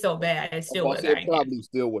it was just so bad, it still would have gotten canceled.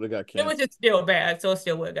 Still would have got canceled. It was just still bad, so it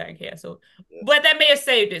still would have gotten canceled. Yeah. But that may have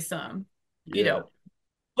saved it some,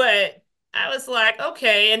 But I was like,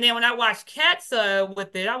 okay. And then when I watched Katt's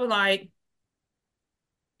with it, I was like,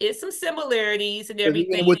 it's some similarities and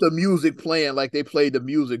everything. Even with the music playing, like they played the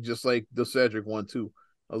music just like the Cedric one too.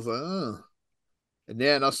 I was like, And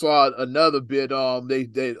then I saw another bit.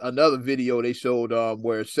 Another video they showed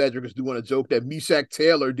where Cedric is doing a joke that Meshach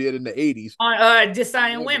Taylor did in the '80s on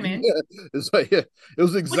Designing Women. Yeah. It's like it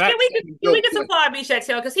was exactly. We can supply Meshach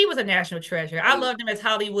Taylor because he was a national treasure. I loved him as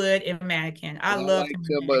Hollywood and Mannequin. I loved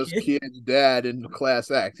him as kid's dad in the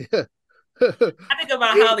Class Act. I think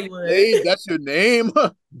about Hollywood. Hey, that's your name,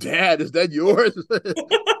 Dad. Is that yours?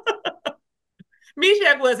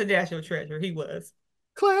 Meshach was a national treasure. He was.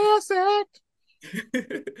 Class Act.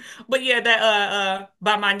 But yeah, that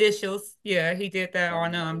by my initials, yeah, he did that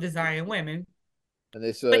on Designing Women. And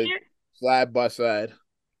they say side by side.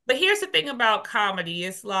 But here's the thing about comedy: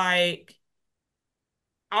 it's like,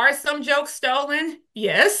 are some jokes stolen?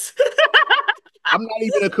 Yes. I'm not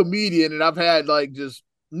even a comedian, and I've had like just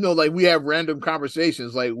like we have random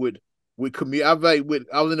conversations like with I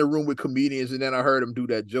was in a room with comedians, and then I heard them do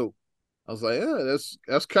that joke. I was like, yeah,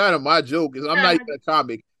 that's kind of my joke. Because I'm not even a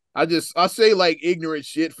comic. I say like ignorant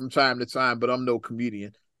shit from time to time, but I'm no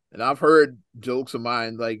comedian. And I've heard jokes of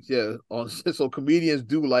mine like, so comedians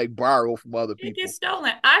do like borrow from other people. It gets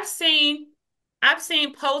stolen. I've seen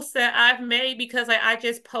posts that I've made because like I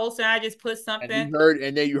just post and I just put something.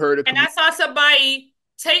 And you heard it. And I saw somebody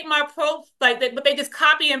take my but they just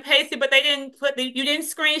copy and paste it, but they didn't you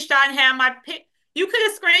didn't screenshot and have my pic. You could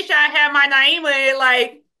have screenshot and have my Naima in it,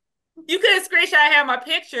 like. You could have screenshot and have my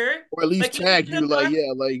picture. Or at least tag you,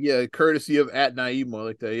 courtesy of @Naima,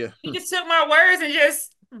 like that, yeah. You just took my words and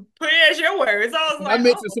just put it as your words. I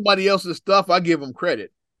mention somebody else's stuff, I give them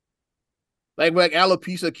credit. Like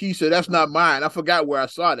Alopecia Keisha, that's not mine. I forgot where I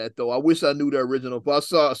saw that, though. I wish I knew the original, but I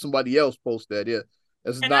saw somebody else post that, yeah.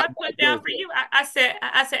 This is And not I my put down joke. for you. I said,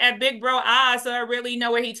 at Big Bro eyes, so I really know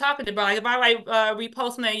what he talking about. Like if I like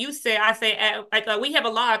repost something that you said, I say we have a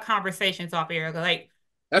lot of conversations off here. Like if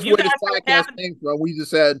That's you where guys this heard podcast came from. We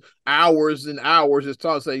just had hours and hours just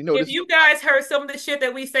talking, say, if this you guys heard some of the shit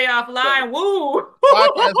that we say offline, woo,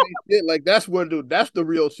 podcast ain't shit. Like that's that's the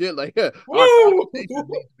real shit. Like our woo, conversation needs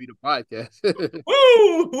to be the podcast.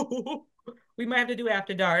 woo. We might have to do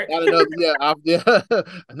after dark. Not another, yeah,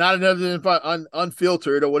 not another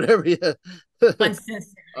unfiltered or whatever. Yeah,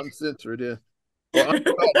 Uncensored. uncensored. Yeah, or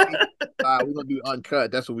uncut. We're gonna do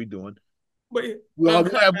uncut. That's what we're doing. We're gonna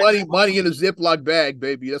Uncut. have money in a Ziploc bag,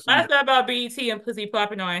 baby. That's what I thought about BET and pussy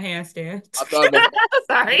popping on a handstand. I thought about.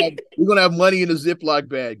 Sorry. We're gonna have money in a Ziploc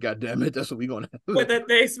bag. God damn it, that's what we're gonna have. What that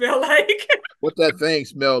thing smell like? What that thing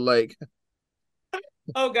smell like?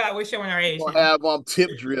 Oh God, we're showing our age We're now. gonna have tip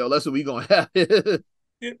drill. That's what we're gonna have. We're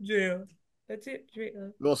Tip drill. A tip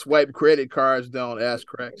drill. gonna swipe credit cards down ass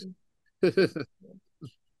cracks.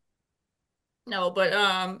 No, but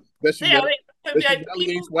Especially yeah,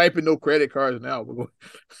 Nelly ain't swiping no credit cards now. people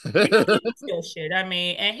do steal shit. I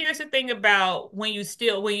mean, and here's the thing about when you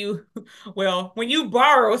when you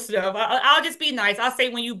borrow stuff. I'll just be nice. I'll say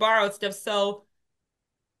when you borrow stuff. So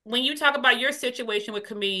when you talk about your situation with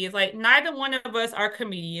comedians, like neither one of us are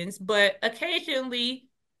comedians, but occasionally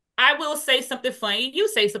I will say something funny. You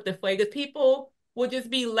say something funny because people will just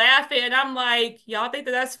be laughing, and I'm like, y'all think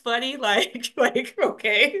that that's funny? Like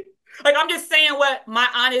okay, like I'm just saying what my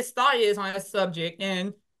honest thought is on a subject,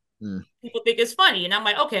 and people think it's funny, and I'm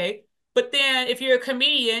like, okay. But then if you're a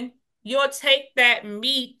comedian, you'll take that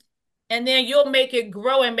meat and then you'll make it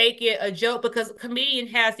grow and make it a joke because a comedian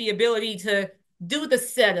has the ability to do the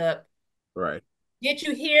setup, right, get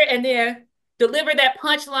you here, and then deliver that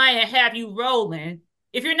punchline and have you rolling.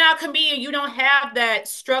 If you're not a comedian, you don't have that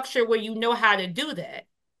structure where you know how to do that.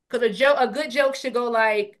 Because a good joke should go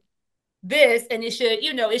like this, and it should,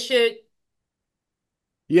 it should.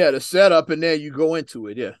 Yeah, the setup, and then you go into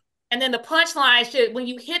it. Yeah, And then the punchline should, when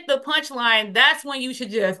you hit the punchline, that's when you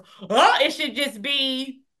should it should just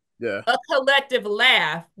be a collective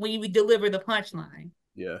laugh when you deliver the punchline.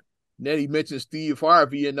 Yeah. And then he mentioned Steve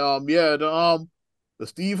Harvey, and the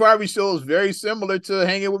Steve Harvey show is very similar to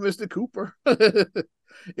Hanging with Mr. Cooper.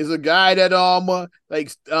 It's a guy that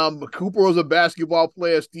Cooper was a basketball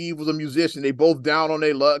player, Steve was a musician. They both down on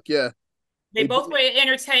their luck. Yeah. They both were in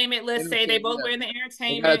entertainment. Let's say they both were in the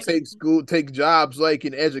entertainment. They gotta take jobs like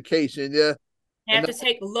in education. Yeah. Have to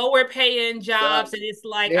take lower paying jobs, and it's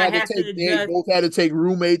like I have to adjust. They both had to take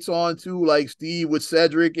roommates on too, like Steve with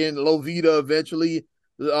Cedric and Lovita eventually.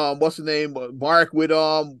 What's the name? Mark with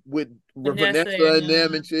Vanessa and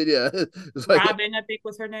them and shit. Yeah, it's like Robin, I think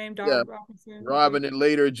was her name. Dog Robinson. Robin, and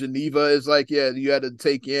later Geneva is like, yeah, you had to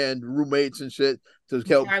take in roommates and shit to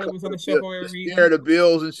help. Tyler was on the show for a reason. Share the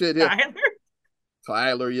bills and shit. Yeah.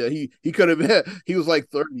 Tyler, yeah, he could have been. He was like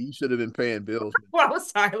 30. He should have been paying bills. Why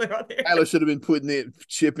was Tyler on there? Tyler should have been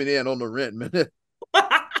chipping in on the rent, man.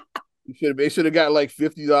 They should have got like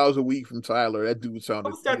 $50 a week from Tyler. That dude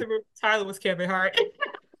sounded. Tyler was Kevin Hart.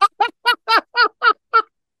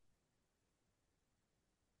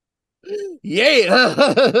 Yeah.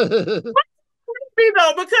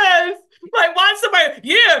 Because like watch somebody,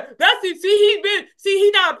 he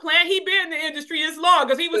not playing. He been in the industry as long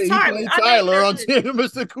because he was Tyler. Tyler on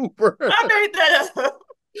Mr. Cooper. I made that up.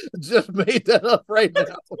 Just made that up right now.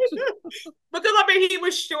 Because he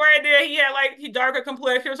was short there. He had he darker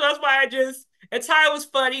complexion, so that's why and Tyler was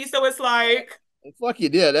funny. So it's like, fuck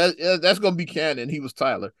you, yeah. That's gonna be canon. He was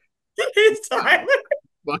Tyler. He's Tyler.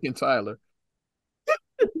 Fucking Tyler.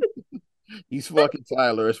 He's fucking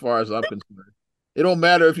Tyler, as far as I'm concerned. It don't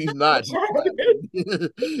matter if he's not. I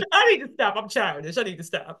need to stop. I'm childish. I need to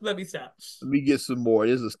stop. Let me stop. Let me get some more.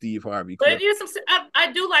 This is a Steve Harvey clip. But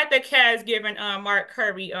I do like that Katt giving Mark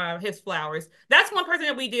Kirby his flowers. That's one person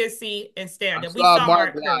that we did see in stand-up. We saw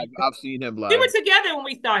Mark live. I've seen him live. We were together when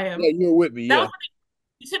we saw him. Yeah, you were with me. Yeah.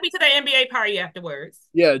 You took me to the NBA party afterwards.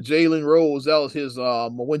 Yeah, Jalen Rose. That was his.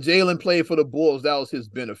 When Jalen played for the Bulls, that was his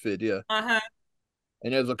benefit. Yeah.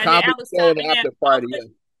 And there's a comedy show after party.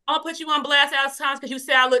 I'll put you on blast, Alex Thomas, because you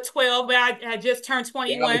said I look 12, but I had just turned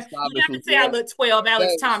 21. You have to say I look 12,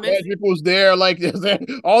 Alex Thomas. Cedric was there. Like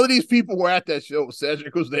all of these people were at that show.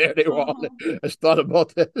 Cedric was there. They were all there. I just thought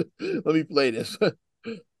about that. Let me play this.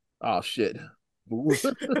 Oh shit.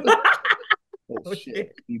 Oh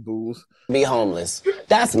shit, he booze. Be homeless.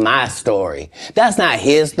 That's my story. That's not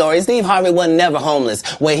his story. Steve Harvey was never homeless.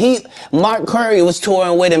 When Mark Curry was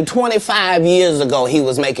touring with him 25 years ago, he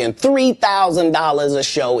was making $3,000 a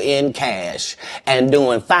show in cash and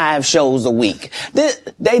doing 5 shows a week.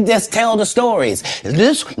 They just tell the stories.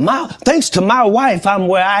 Thanks to my wife, I'm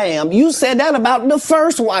where I am. You said that about the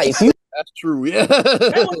first wife. That's true. Yeah.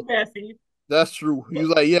 That was messy. That's true. He's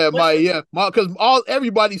like, because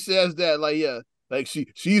everybody says that, like, yeah, like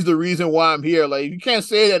she's the reason why I'm here. Like, you can't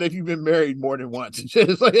say that if you've been married more than once.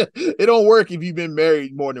 It's like, it don't work if you've been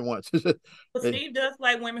married more than once. Well, Steve does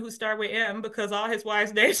like women who start with M because all his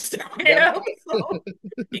wives' names start with M. So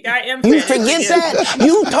he got M. You forget that?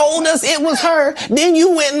 You told us it was her, then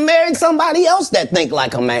you went and married somebody else that think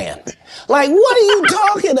like a man. Like, what are you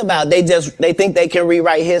talking about? They think they can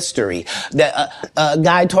rewrite history.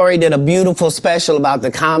 Guy Torrey did a beautiful special about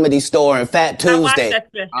the Comedy Store and Fat Tuesday.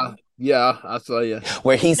 Yeah, I saw you.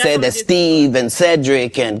 Where he said that Steve and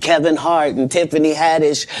Cedric and Kevin Hart and Tiffany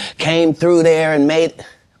Haddish came through there and made...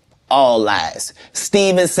 All lies.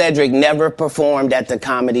 Steve and Cedric never performed at the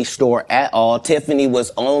Comedy Store at all. Tiffany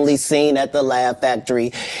was only seen at the Laugh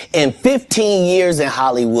Factory. In 15 years in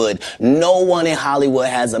Hollywood, no one in Hollywood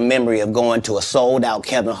has a memory of going to a sold-out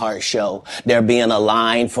Kevin Hart show, there being a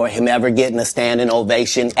line for him ever getting a standing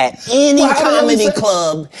ovation at any comedy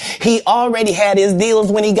club. He already had his deals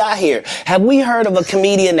when he got here. Have we heard of a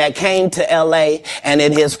comedian that came to L.A. and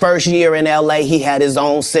in his first year in L.A. he had his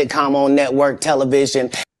own sitcom on network television?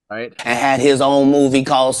 Right. And had his own movie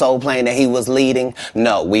called Soul Plane that he was leading?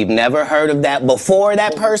 No, we've never heard of that before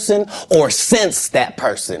that person or since that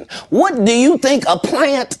person. What do you think a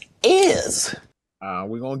plant is?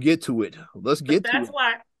 We're going to get to it. Let's get to it.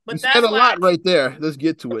 But you said a lot right there. Let's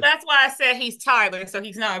get to it. That's why I said he's Tyler, so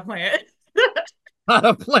he's not a plant. Not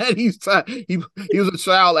a plant. He was a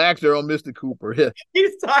child actor on Mr. Cooper. Yeah.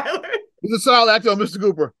 He's Tyler. He's a child actor on Mr.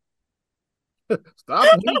 Cooper.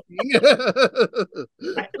 Stop winking.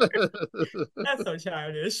 That's so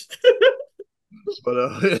childish.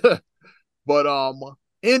 but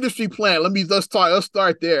industry plan. Let's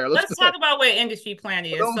start there. Let's talk about what industry plan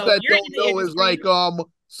is. So that don't know is like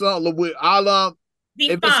something with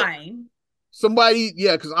define. Somebody,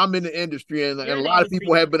 yeah, because I'm in the industry and a lot of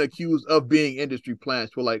people have been accused of being industry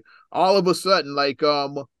plants. But like all of a sudden, like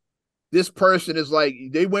this person is like,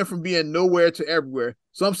 they went from being nowhere to everywhere.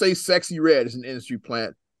 Some say Sexy Red is an industry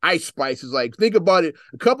plant. Ice Spice is like, think about it.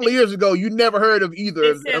 A couple of years ago, you never heard of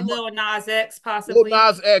either. They said Lil Nas X, possibly. Lil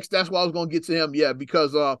Nas X, that's why I was going to get to him. Yeah,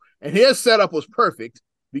 because, and his setup was perfect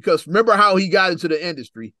because remember how he got into the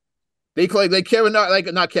industry. Katt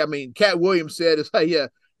Williams said, it's like, yeah,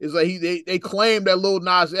 it's like they claimed that Lil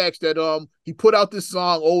Nas X, that he put out this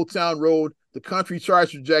song, Old Town Road. The country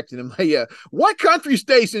charts rejected him. Like, yeah, what country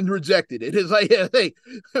station rejected it? It's like, yeah,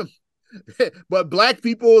 but black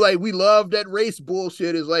people, like, we love that race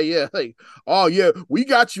bullshit. It's like, yeah, like, oh yeah, we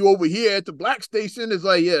got you over here at the black station. It's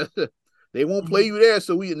like, yeah, they won't play you there.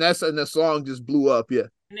 So and the song just blew up. Yeah.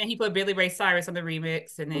 And then he put Billy Ray Cyrus on the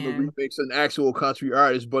remix, and then the remix, an actual country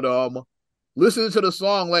artist. But listening to the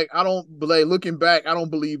song, like, looking back, I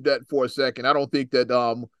don't believe that for a second. I don't think that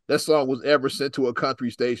that song was ever sent to a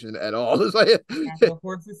country station at all. It's like the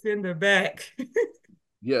horses in the back.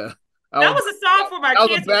 Yeah. That was a song for my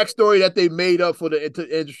kids. That was a backstory that they made up for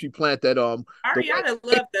the industry plant that Ariana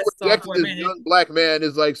loved that song for a minute. Young black man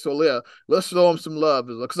is like, so yeah, let's show him some love.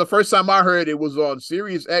 Because the first time I heard it was on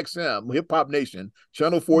Sirius XM, Hip Hop Nation,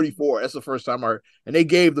 Channel 44. That's the first time I heard. And they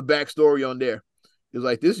gave the backstory on there. It was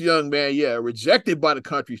like, this young man, yeah, rejected by the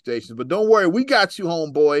country stations, but don't worry, we got you,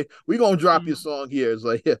 homeboy. We gonna drop your song here. It's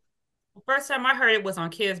like, yeah. First time I heard it was on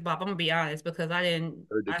Kids Bop. I'm gonna be honest because I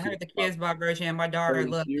heard the Kids Bop version and my daughter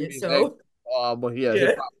loved it. So, but yeah,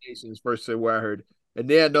 Hip Hop Nation's first where I heard it, and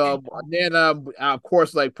then of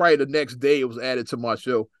course, like probably the next day it was added to my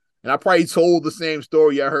show, and I probably told the same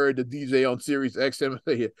story I heard the DJ on Sirius XM.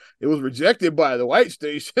 It was rejected by the white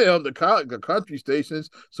station on the country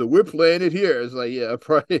stations, so we're playing it here. It's like, yeah,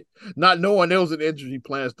 probably not knowing there was an industry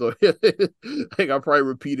plan story. I think I probably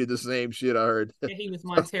repeated the same shit I heard. Yeah, he was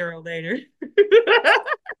Montero later.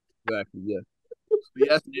 Exactly, yeah. So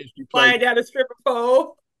that's the industry plan. Flying down a stripper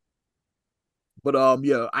pole. But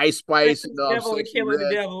yeah, Ice Spice and killing the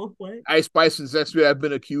devil. What? Ice Spice and Sexy Red have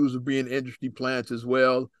been accused of being industry plants as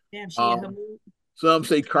well. Damn, she in her mood. Some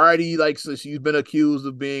say Cardi, like, so she's been accused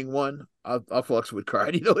of being one. I fucks with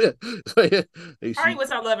Cardi. Cardi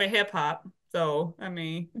was on Love and Hip Hop, so I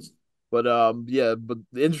mean. But yeah, but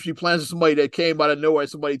the industry plans are somebody that came out of nowhere.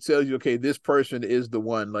 Somebody tells you, okay, this person is the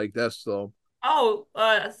one. Like, that's so. Oh,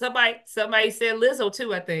 somebody said Lizzo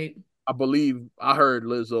too, I think. I believe I heard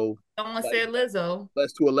Lizzo. Someone Like said Lizzo.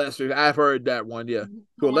 less to a lesser. I've heard that one. Yeah, to a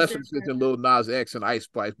Someone lesser said extent that. than Lil Nas X and Ice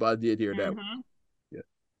Spice, but I did hear that one. Mm-hmm. Yeah,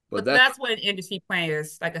 but But that's that's what an industry plan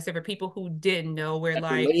is. Like I said, for people who didn't know, we're at the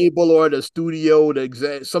like, label or the studio,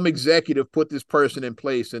 some executive put this person in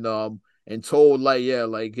place and told like yeah,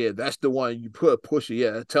 that's the one you push it.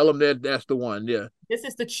 Yeah, tell them that that's the one. Yeah. this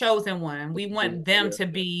is the chosen one. We want them Yeah. to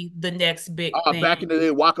be the next big thing. Back in the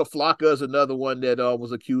day, Waka Flocka is another one that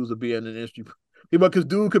was accused of being an industry. Because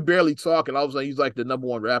dude could barely talk, and I was like, he's like the number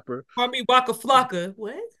one rapper. Call me Waka Flocka.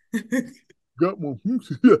 What? Got more.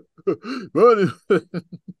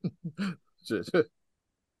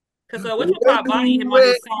 Because which one called body him on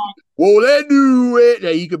his song? Whoa, that do it.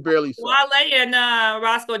 Yeah, he could barely talk. Wale and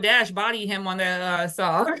Roscoe Dash body him on that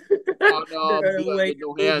song. On the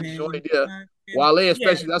no hands joint, yeah. Yeah. Wale, Yeah.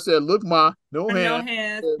 especially, I said, look, ma, no No hands.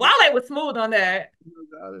 hands. Wale was smooth on that.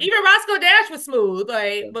 Even Roscoe Dash was smooth,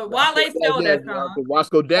 but Wale stole that song.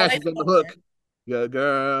 Roscoe Wale Dash is on the stole hook. Yeah,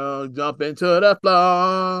 girl, jump into the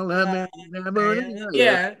floor. Yeah,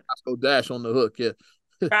 yeah. Roscoe Dash on the hook. Yeah.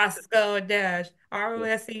 Roscoe Dash.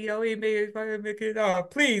 ROSCOE make it all.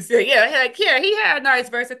 Please. Yeah, he had a nice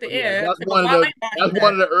verse at the Yeah, end. that's But one of Wale the bodied that's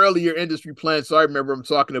one that. of the earlier industry plans. I remember I'm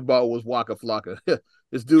talking about was Waka Flocka.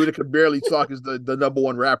 This dude that could barely talk is the number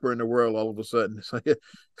one rapper in the world all of a sudden.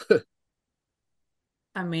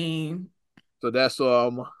 I mean, So that's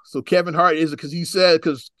so Kevin Hart is because he said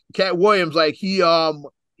because Cat Williams like he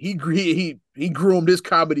groomed his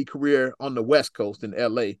comedy career on the West Coast in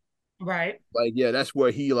L.A. right. Like yeah, that's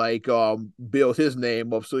where he like built his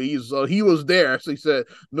name up. So he was there. So he said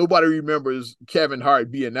nobody remembers Kevin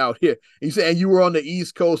Hart being out here. He said and you were on the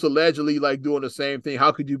East Coast allegedly like doing the same thing.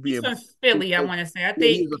 How could you be He's in? from Philly, I want to say. I Yeah,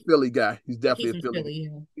 he's think a Philly guy. He's he's definitely a from Philly guy. Philly,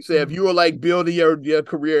 yeah. He said if you were like building your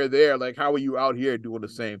career there, like how are you out here doing the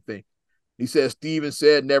same thing? He said Steven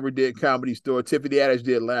said never did Comedy Store. Tiffany Haddish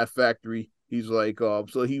did Laugh Factory. He's like,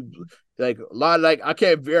 so he like a lot of, like I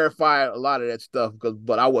can't verify a lot of that stuff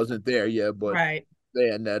but I wasn't there yet. But Right.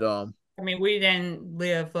 saying that I mean, we didn't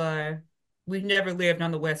live we've never lived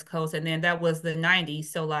on the West Coast, and then that was the 90s.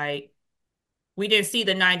 So like we didn't see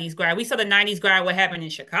the 90s grind. We saw the 90s grind what happened in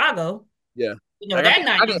Chicago. yeah. You know, Like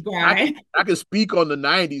that 90s grind. I can speak on the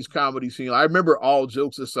 '90s comedy scene. I remember all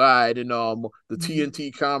jokes aside, and the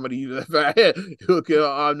TNT comedy hooking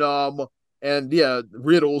on and yeah,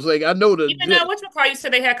 riddles. Like I know Even though whatchamacallit, you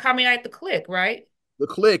said they had comedy night at the Click, right? the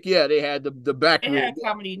click. Yeah, they had the back They room. had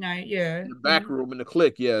comedy night, yeah. The back room in the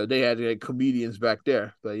click. Yeah, they had like, comedians back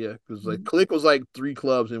there. But yeah, because like Mhm. click was like 3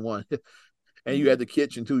 clubs in one, and you Mhm. had the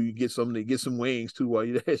kitchen too. You get some wings too while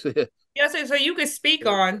you there. Yeah, so you could speak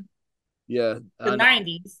on Yeah, the I know.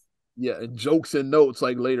 90s. Yeah, and jokes and notes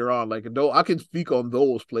like later on. Like no, I can speak on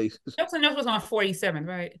those places. Jokes and Notes was on 47,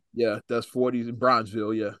 right? Yeah, that's 40s in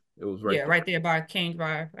Bronzeville. Yeah, it was right Yeah, there. right there by King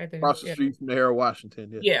Drive, right there. Across the Yeah. street from the Harold Washington.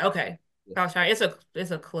 Yeah. Yeah, okay. Yeah. I was trying.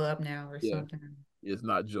 It's a club now or Yeah. something. It's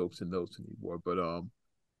not jokes and notes anymore. But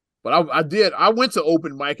I went to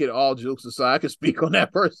open mic at all jokes aside. I could speak on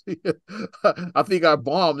that person. I think I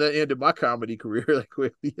bombed. That ended my comedy career like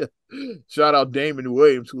quickly. Shout out Damon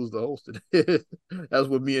Williams, who was the host of it. That's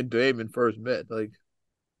when me and Damon first met. Like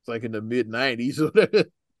it's like in the mid-90s.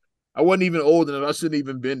 I wasn't even old enough. I shouldn't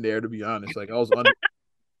even been there to be honest. Like I was under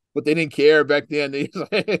but they didn't care back then. They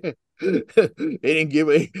didn't give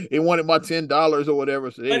it. They wanted my $10 or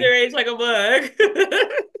whatever. So they didn't Underage like a bug.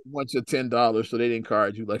 want your $10, so they didn't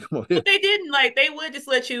card you like. But they didn't like. They would just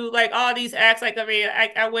let you like all these acts. Like I mean,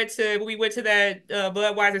 we went to that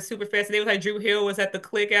Budweiser Superfest, and they was like Drew Hill was at the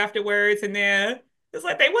Click afterwards, and then it's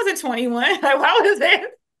like they wasn't 21. Like why was that?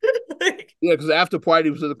 Like, Yeah, because the after party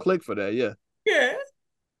was a click for that. Yeah, yeah,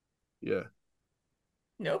 yeah.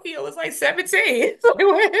 Nokia was like 17. What's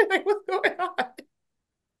going on?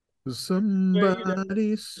 But,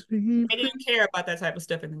 Somebody they didn't care about that type of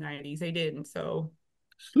stuff in the 90s. They didn't. So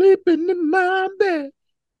sleeping in my bed.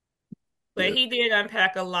 but Yeah, he did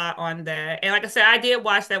unpack a lot on that. And like I said, I did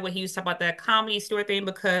watch that when he was talking about that Comedy Store thing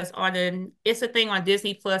because it's a thing on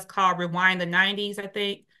Disney Plus called Rewind the 90s, I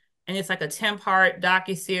think. And it's like a 10-part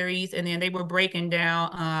docu-series. And then they were breaking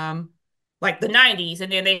down like the 90s.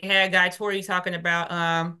 And then they had Guy Tori talking about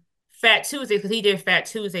Fat Tuesdays because he did Fat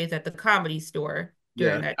Tuesdays at the Comedy Store yeah.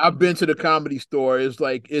 during that I've time. been to the Comedy Store.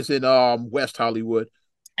 It's in West Hollywood.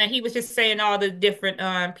 And he was just saying all the different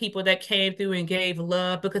people that came through and gave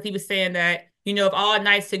love because he was saying that, you know, of all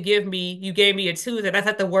nights to give me, you gave me a Tuesday. That's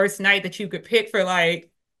like the worst night that you could pick for like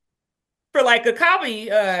a comedy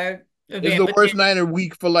It's event. the But worst then, night of the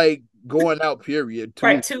week for like going out. Period.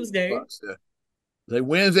 right, Tuesday Tuesday. sucks. Yeah. Like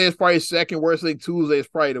Wednesday is probably second worst. I think Tuesday is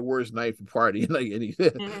probably the worst night for partying.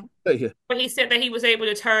 Mm-hmm. But he said that he was able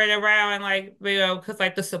to turn it around and because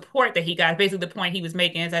like the support that he got, basically the point he was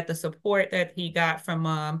making is that the support that he got from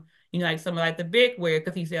like some of like the big weird,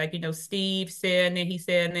 because he said Steve said, and then he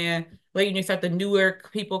said, and then you start the newer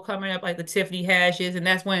people coming up like the Tiffany Hashes, and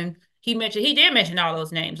that's when he did mention all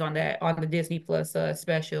those names on the Disney Plus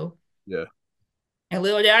special. Yeah. And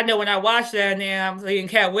little did I know when I watched that, and then I'm seeing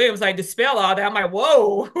Katt Williams dispel all that. I'm like,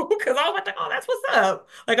 whoa, because I was like, oh, that's what's up.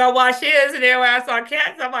 Like I watched his, and then when I saw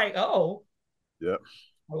Katt's, I'm like, oh, yeah,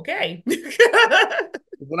 okay.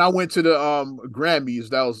 When I went to the Grammys,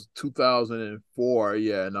 that was 2004.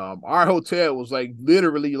 Yeah, and our hotel was like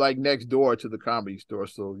literally like next door to the Comedy Store.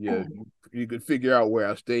 So yeah, you could figure out where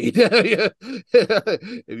I stayed. Yeah,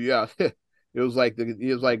 it was like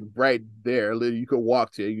right there. Literally, you could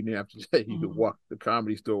walk to it. You didn't have to say you could walk. The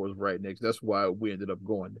Comedy Store was right next. That's why we ended up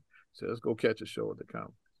going. So let's go catch a show at the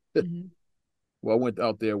Comedy. Well, I went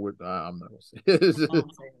out there with I'm not gonna say.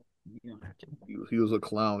 You don't have to. He was a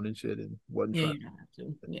clown and shit, and wasn't trying. You don't have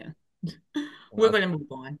to. Yeah, we're gonna move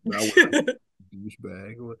on.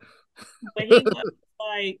 Douchebag. But he was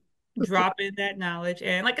like dropping that knowledge,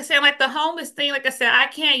 and like I said, like the homeless thing. Like I said, I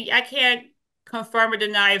can't confirm or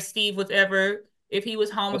deny if he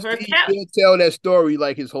was homeless or Steve did tell that story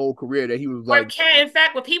like his whole career that he was like. Katt, in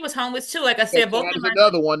fact, if he was homeless too, like I said, both of them.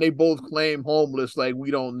 Another one. They both claim homeless. Like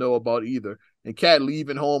we don't know about either. And Katt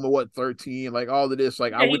leaving home at 13, like all of this,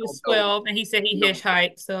 like he was 12, and he said he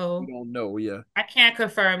hitchhiked. So we don't know. Yeah, I can't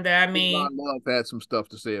confirm that. I mean, Ron Love had some stuff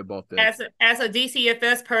to say about that. As a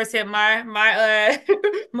DCFS person, my my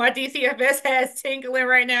DCFS has tingling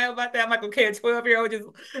right now about that. I'm like, okay, a 12-year-old just,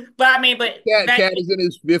 but Katt is in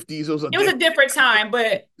his 50s. It was a different time,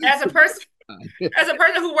 but as a person. As a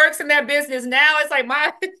person who works in that business now, it's like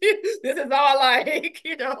this is all like,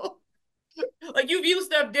 like you view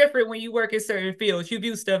stuff different when you work in certain fields. You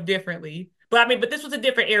view stuff differently. But this was a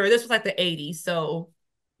different era. This was like the 80s. So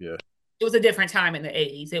yeah, it was a different time in the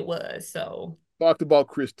 80s. It was. So talked about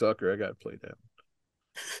Chris Tucker. I gotta play that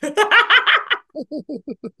one.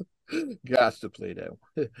 Got to play that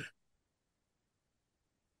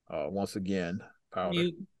one. Once again, powder.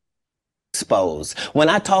 Exposed. When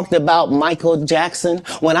I talked about Michael Jackson,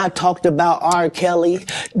 when I talked about R. Kelly,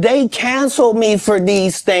 they canceled me for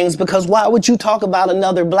these things because why would you talk about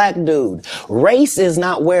another black dude? Race is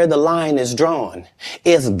not where the line is drawn.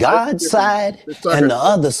 It's God's side and the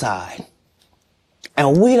other side.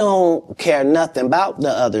 And we don't care nothing about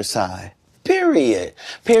the other side. Period.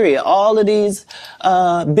 All of these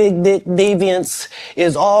big dick deviants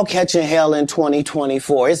is all catching hell in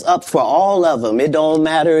 2024. It's up for all of them. It don't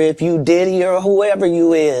matter if you Diddy or whoever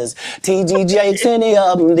you is. TG Jakes, any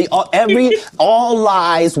of them. All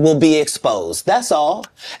lies will be exposed. That's all.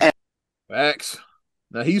 Facts.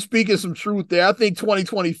 Now he's speaking some truth there. I think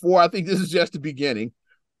 2024. I think this is just the beginning.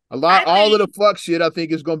 All of the fuck shit, I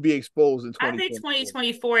think, is going to be exposed in 2024. I think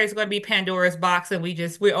 2024 is going to be Pandora's box, and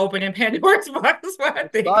we're opening Pandora's box. I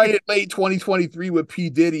think. Started late 2023 with P.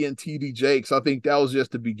 Diddy and TD Jakes. I think that was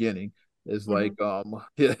just the beginning. It's like, I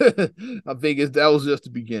think that was just the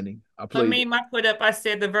beginning. I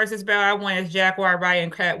said the versus battle I want is Jaguar Wright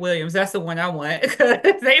and Katt Williams. That's the one I want.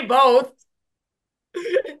 they both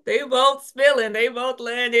spilling. They both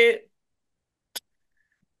landed.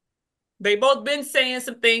 They both been saying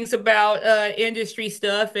some things about industry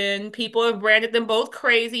stuff, and people have branded them both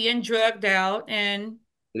crazy and drugged out. And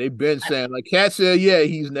they've been saying, like Katt said, yeah,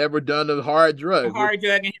 he's never done a hard drug. A hard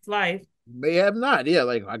drug in his life. May have not. Yeah,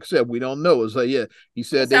 like I said, we don't know. So yeah, he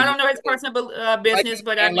said. I don't know his personal business,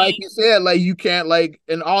 but like he said, like you can't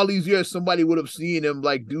in all these years somebody would have seen him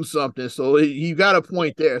like do something. So he got a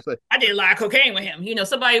point there. Like, I did a lot of cocaine with him.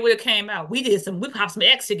 Somebody would have came out. We popped some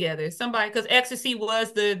X together. because ecstasy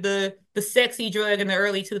was the sexy drug in the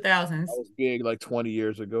early 2000s. That was big like 20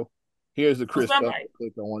 years ago. Here's the Chris. So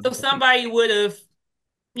somebody would have.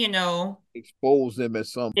 Exposed him at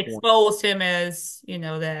some point. Exposed him as,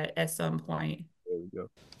 that at some point. There we go.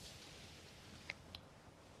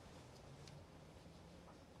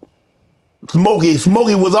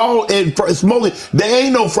 Smokey was all in Smokey. There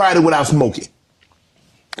ain't no Friday without Smokey.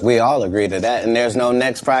 We all agree to that, and there's no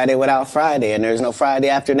next Friday without Friday, and there's no Friday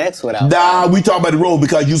after next without Friday. We talk about the road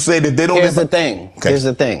because you said that they don't. Here's the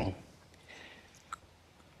thing.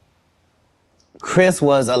 Chris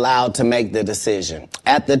was allowed to make the decision.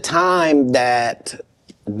 At the time that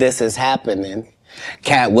this is happening,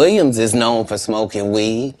 Katt Williams is known for smoking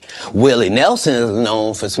weed. Willie Nelson is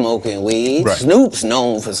known for smoking weed. Right. Snoop's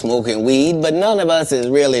known for smoking weed, but none of us is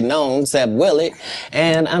really known except Willie.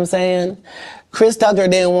 And I'm saying, Chris Tucker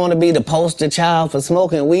didn't want to be the poster child for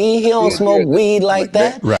smoking weed. He don't smoke weed like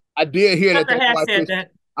that. Right. I did hear that. Tucker has said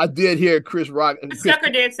that. I did hear Chris Rock. Chris Tucker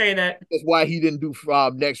did say that. That's why he didn't do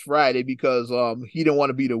next Friday, because he didn't want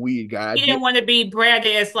to be the weed guy. He didn't want to be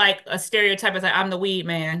branded as like a stereotype, as like I'm the weed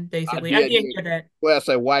man, basically. I did hear that. Well, I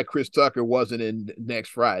say why Chris Tucker wasn't in next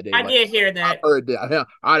Friday. I did hear that. I heard that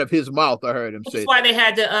out of his mouth. I heard him say. That's why they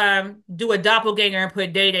had to do a doppelganger and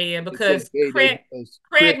put Day Day in, because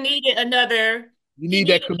Craig needed another. You need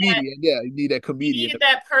that comedian. Yeah, you need that comedian. He needed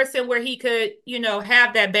that person where he could,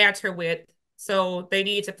 have that banter with. So they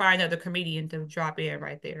need to find another comedian to drop in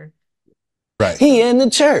right there. Right. He in the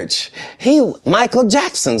church. He Michael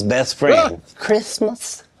Jackson's best friend.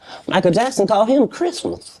 Christmas. Michael Jackson called him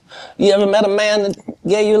Christmas. You ever met a man that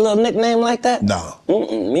gave you a little nickname like that? No.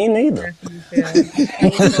 Me neither.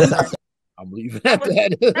 I'm leaving at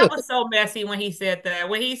that. That was so messy when he said that.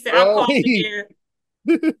 When he said, I paused again.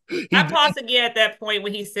 I paused again at that point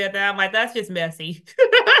when he said that. I'm like, that's just messy.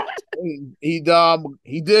 He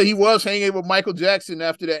was hanging with Michael Jackson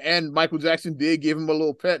after that, and Michael Jackson did give him a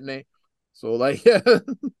little pet name. So like,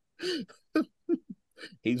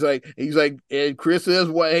 he's like, and Chris is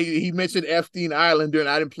what he mentioned Epstein Island, and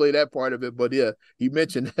I didn't play that part of it, but yeah, he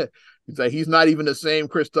mentioned that. He's like, he's not even the same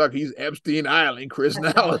Chris Tucker. He's Epstein Island Chris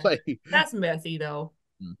now. Like, that's messy though.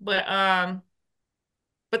 But that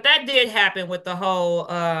did happen with the whole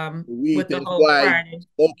Friday.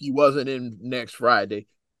 Smokey wasn't in next Friday.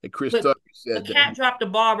 And Chris Tucker said that. Katt dropped the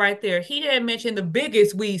ball right there. He didn't mention the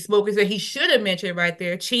biggest weed smokers that he should have mentioned right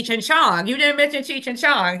there, Cheech and Chong. You didn't mention Cheech and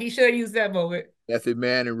Chong. He should have used that moment. Method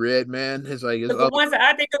Man and Red Man. It's like the ones that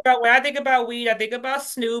I think about when I think about weed, I think about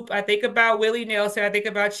Snoop, I think about Willie Nelson, I think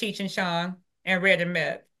about Cheech and Chong and Red and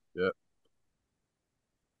Meth. Yep.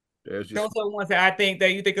 Those are the ones that I think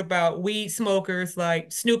that you think about weed smokers.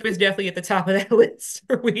 Like Snoop is definitely at the top of that list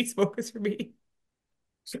for weed smokers for me.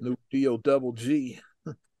 Snoop D-O-double-G.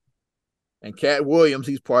 And Katt Williams,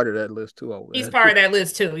 he's part of that list too. He's part of that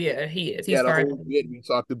list too. Yeah, he is. He's part of it. We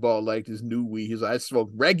talked about like this new weed. He's like, I smoke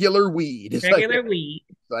regular weed. It's regular weed.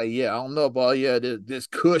 It's like, yeah, I don't know about this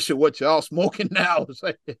kush or what y'all smoking now. It's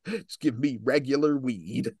like, just give me regular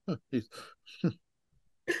weed.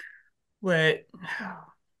 But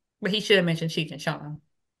he should have mentioned Cheech and Chong.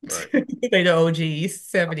 Right. They the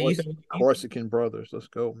OGs, 70s. Corsican brothers. Let's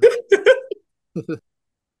go.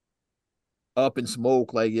 Up in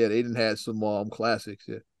Smoke, like, yeah, they didn't have some classics.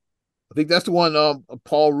 Yeah, I think that's the one.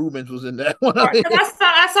 Paul Rubens was in that one. I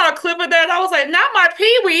saw a clip of that. And I was like, not my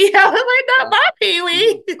Pee Wee. I was like, not my Pee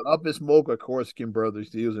Wee. Up in Smoke, or Corsican brothers.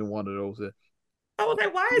 He was in one of those. I was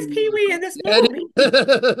like, why is Pee Wee in this movie?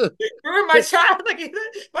 Remember my child? Like,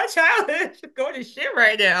 my childhood is going to shit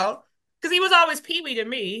right now, because he was always Pee Wee to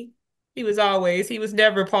me. He was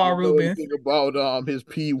never Paul Rubens. Think about his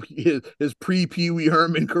pre-Pee Wee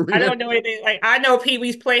Herman career. I don't know anything. Like, I know Pee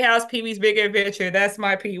Wee's Playhouse, Pee Wee's Big Adventure. That's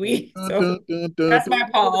my Pee Wee. So that's my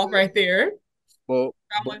Paul right there. Well,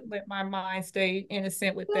 I wouldn't let my mind stay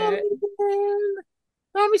innocent with that.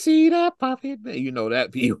 Let me see that puppet. You know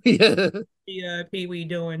that Pee Wee. Yeah, Pee Wee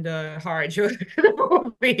doing the hard drugs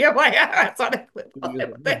movie. I'm like, I saw that clip.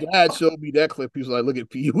 The dad showed me that clip. He was like, "Look at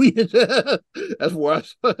Pee Wee." That's where I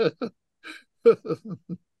saw.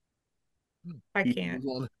 I can't.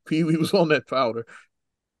 Pee Wee was on that powder.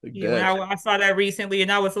 Yeah, I saw that recently,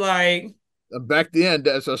 and I was like, back then,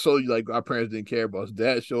 that's I showed you, like, our parents didn't care about us.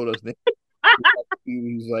 Dad showed us. He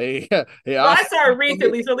was like, "Hey, I saw it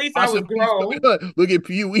recently, so at least I was grown." Look at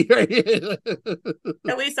Pee Wee right here.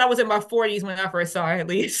 At least I was in my 40s when I first saw it. At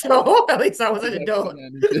least, so at least I was an adult,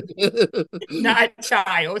 not a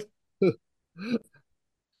child.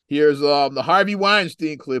 Here's the Harvey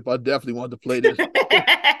Weinstein clip. I definitely wanted to play this.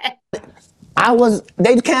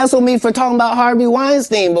 They canceled me for talking about Harvey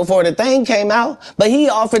Weinstein before the thing came out, but he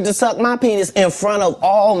offered to suck my penis in front of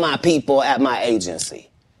all my people at my agency.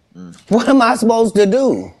 What am I supposed to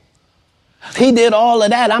do? He did all of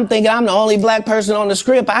that. I'm thinking I'm the only black person on the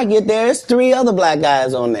script. I get there, it's 3 other black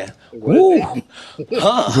guys on there. Woo.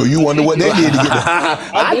 Huh. So you wonder what they did to get there?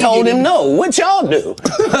 I told him no. What y'all do?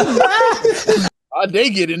 How'd they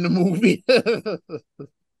get in the movie?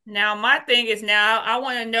 Now, my thing is, now I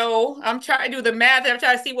want to know, I'm trying to do the math. I'm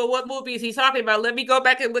trying to see what movies he's talking about. Let me go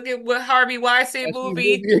back and look at what Harvey Weinstein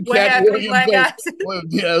movie. What had 3 black guys?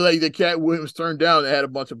 Yeah, like the Katt Williams turned down that had a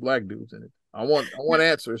bunch of black dudes in it. I want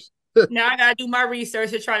answers. Now I got to do my research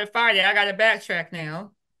to try to find it. I got to backtrack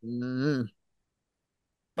now. Mm-hmm.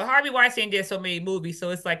 But Harvey Weinstein did so many movies, so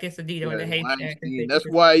it's like it's a deed on the hate. That's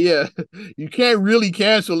why, yeah, you can't really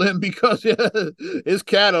cancel him because his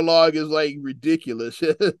catalog is like ridiculous.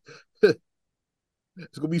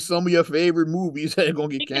 It's gonna be some of your favorite movies that are gonna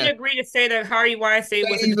We get can canceled. agree to say that Harvey Weinstein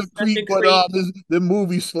was a He's a creep, disgusting but creep. the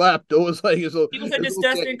movie slapped though. It's like it's He was a it's okay.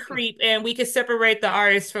 disgusting creep, and we could separate the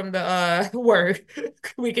artist from the word.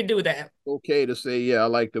 We could do that. Okay to say, yeah, I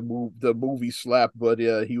like the movie slapped, but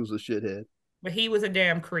yeah, he was a shithead. But he was a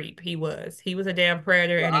damn creep. He was. He was a damn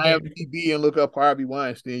predator and a damn. IMDb and look up Harvey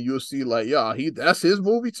Weinstein, you'll see like, yeah, that's his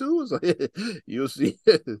movie too. It's like, you'll see.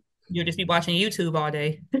 You'll just be watching YouTube all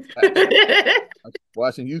day.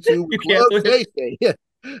 Watching YouTube with You Club can't. Shay. Yeah.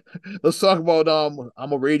 Let's talk about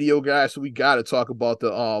I'm a radio guy, so we gotta talk about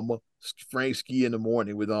the Frank Ski in the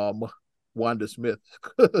morning with Wanda Smith.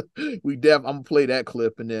 I'm gonna play that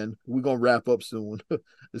clip and then we're gonna wrap up soon.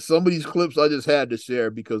 Some of these clips I just had to share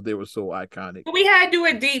because they were so iconic. We had to do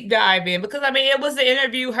a deep dive in because I mean it was the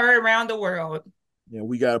interview heard around the world. Yeah,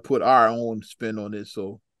 we gotta put our own spin on it.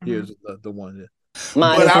 So here's the one there.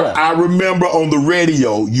 But I remember on the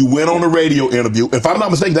radio, you went on a radio interview. If I'm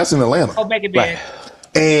not mistaken, that's in Atlanta. Oh, make it big. Right.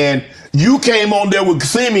 And you came on there with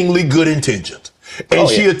seemingly good intentions. And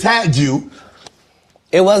she attacked you.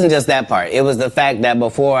 It wasn't just that part. It was the fact that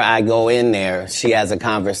before I go in there, she has a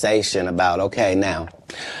conversation about, okay, now,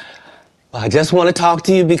 I just want to talk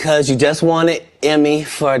to you because you just won an Emmy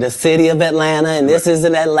for the city of Atlanta, and this is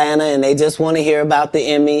in Atlanta, and they just want to hear about the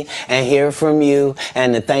Emmy and hear from you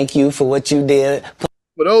and to thank you for what you did.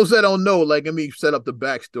 For those that don't know, like, let me set up the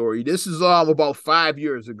backstory. This is about 5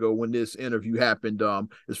 years ago when this interview happened.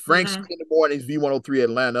 It's Frank's in the mornings, V103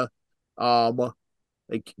 Atlanta.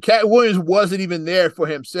 Like Katt Williams wasn't even there for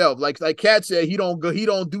himself. Like Katt said, he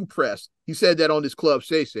don't do press. He said that on his Club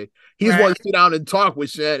Shay. He's want to sit down and talk with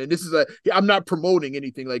Shannon. This is I'm not promoting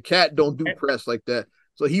anything. Like Katt don't do press like that.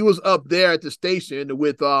 So he was up there at the station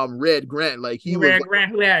with Red Grant. Like Red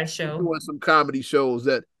Grant, who had a show doing some comedy shows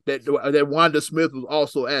that Wanda Smith was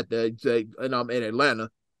also at that in Atlanta.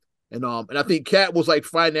 And I think Katt was like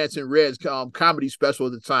financing Red's comedy special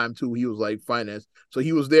at the time too. He was like finance. So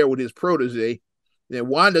he was there with his protege. Then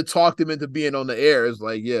Wanda talked him into being on the air. It's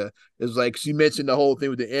like, yeah. It's like she mentioned the whole thing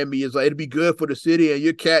with the Emmy. It's like, it'd be good for the city, and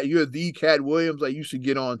you're the Katt Williams. Like, you should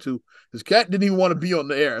get on too. Because Katt didn't even want to be on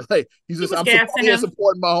the air. Like, I'm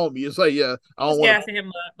supporting my homie. It's like, yeah, I don't want gassing him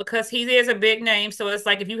up because he is a big name. So it's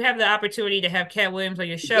like if you have the opportunity to have Katt Williams on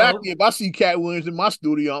your show. Exactly. If I see Katt Williams in my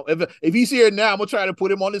studio, if he's here now, I'm gonna try to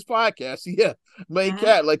put him on this podcast. Yeah. Man,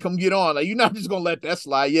 Katt, like, come get on. Like, you're not just gonna let that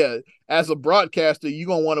slide. Yeah. As a broadcaster, you're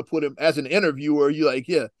gonna want to put him as an interviewer. You like,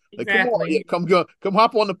 yeah. Like, exactly. Come on, come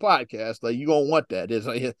hop on the podcast. Like, you gonna want that. It's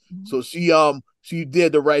like, yeah. So she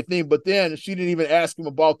did the right thing, but then she didn't even ask him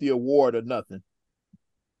about the award or nothing.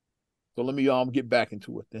 So let me get back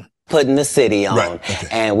into it then. Putting the city on. Right. Okay.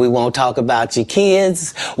 And we won't talk about your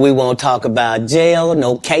kids. We won't talk about jail,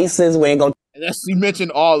 no cases. We ain't gonna. And she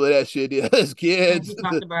mentioned all of that shit. Yeah, his kids,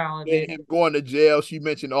 him going to jail. She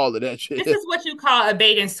mentioned all of that shit. This is what you call a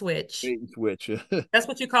bait and switch. Bait and switch. That's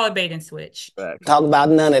what you call a bait and switch. Fact. Talk about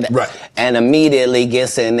none of that. Right. And immediately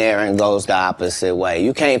gets in there and goes the opposite way.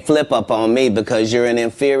 You can't flip up on me because you're an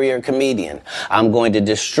inferior comedian. I'm going to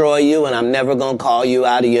destroy you, and I'm never going to call you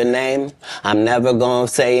out of your name. I'm never going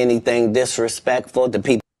to say anything disrespectful to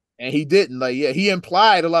people. And he didn't. Like, yeah, he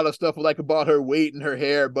implied a lot of stuff like about her weight and her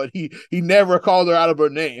hair, but he never called her out of her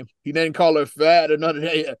name. He didn't call her fat or none of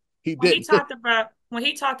that. Yeah, he didn't. When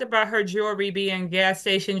he talked about her jewelry being gas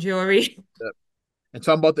station jewelry. Yep. And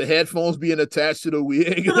talking about the headphones being attached to the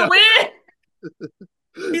wig. To the wig?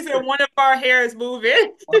 He said one of our hair is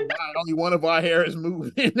moving. Oh, God, only one of our hair is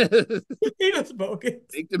moving. He was bogus.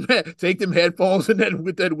 Take them headphones and then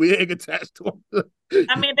with that wig attached to them.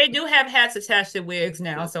 I mean, they do have hats attached to wigs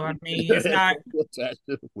now, so I mean, it's not attached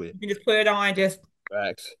to the wig. You can just put it on, just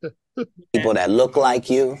facts. People that look like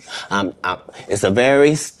you. It's a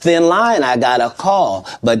very thin line I got a call,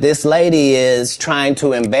 but this lady is trying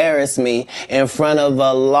to embarrass me in front of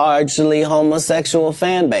a largely homosexual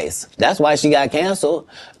fan base. That's why she got canceled.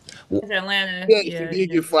 It's Atlanta. Yeah, she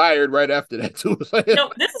did get fired right after that too. No,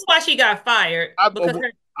 this is why she got fired.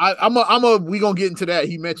 We gonna get into that.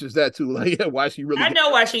 He mentions that too. Like, yeah, why she really? I know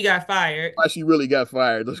why she got fired. Why she really got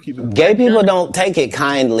fired? Let's keep it. Gay people don't take it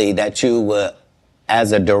kindly that you would,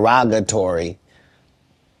 as a derogatory,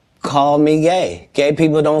 call me gay. Gay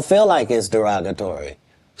people don't feel like it's derogatory.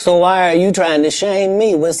 So why are you trying to shame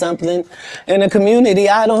me with something in a community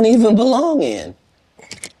I don't even belong in?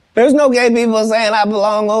 There's no gay people saying I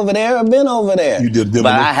belong over there or been over there. You did, but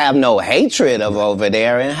I have no hatred of over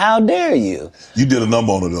there, and how dare you? You did a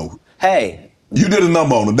number on it, though. Hey. You did a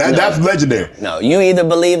number on it. That's legendary. No, you either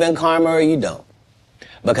believe in karma or you don't.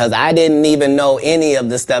 because I didn't even know any of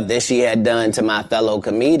the stuff that she had done to my fellow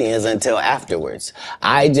comedians until afterwards.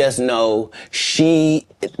 I just know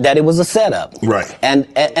that it was a setup. Right. And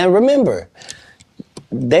remember,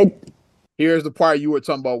 here's the part you were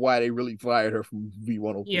talking about why they really fired her from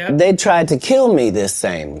V103. Yeah. They tried to kill me this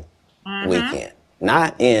same weekend.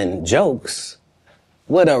 Not in jokes.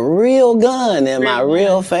 With a real gun in my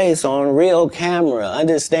real face on real camera.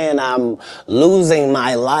 Understand I'm losing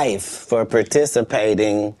my life for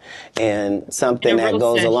participating in something that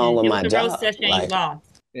goes along with my job.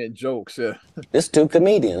 And jokes, yeah. It's two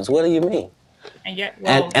comedians. What do you mean? And yet,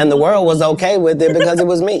 and the world was okay with it because it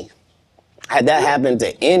was me. Had that happened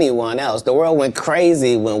to anyone else, the world went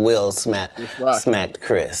crazy when Will smacked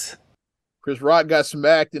Chris. Chris Rock got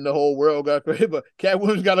smacked and the whole world got crazy, but Katt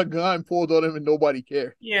Williams got a gun pulled on him and nobody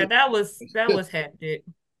cared. Yeah, that was hectic.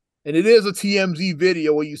 And it is a TMZ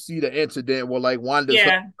video where you see the incident where like Wanda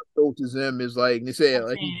approaches him, is like, they say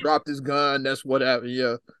like he dropped his gun, that's what happened.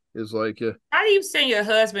 Yeah. It's like, yeah. How do you send your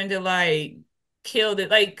husband to like kill it?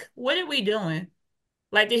 Like, what are we doing?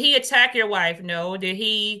 Like, did he attack your wife? No. Did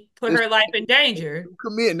he put her life in danger?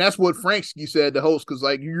 And that's what Franksky said, the host, because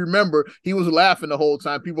like you remember he was laughing the whole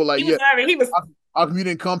time. People like, how come you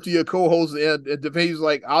didn't come to your co-host and he's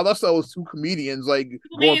like, I thought it was two comedians like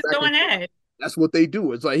going at it. That's what they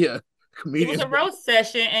do. It's like, yeah, comedians. It was a roast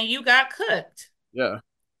session and you got cooked. Yeah.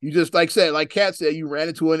 You just like Katt said, you ran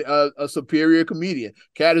into a superior comedian.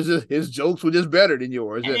 Katt his jokes were just better than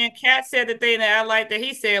yours. And then Katt said the thing that I liked that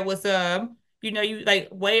he said was you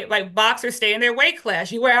like boxers stay in their weight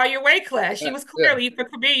class. You were out of your weight class. She was clearly for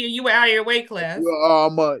comedian. You were out of your weight class.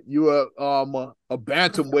 You were a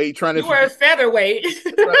bantamweight trying to. You were a featherweight.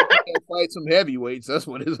 Fight some heavyweights. That's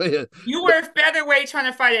what it is. You were a featherweight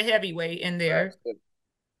trying to fight a heavyweight in there.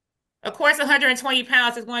 Of course, 120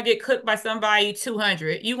 pounds is going to get cooked by somebody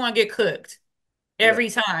 200. You're going to get cooked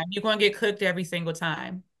every time. You're going to get cooked every single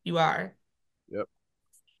time. You are. Yep.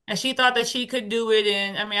 And she thought that she could do it.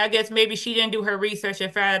 And I mean, I guess maybe she didn't do her research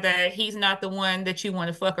and found that he's not the one that you want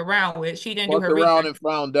to fuck around with. She didn't do her research. And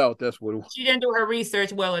found out that's what it was. She didn't do her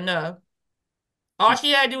research well enough. All she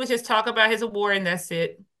had to do was just talk about his award, and that's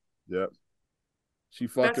it. Yep.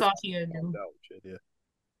 That's all she had to do. Yeah.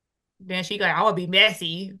 Then she like, I'm gonna be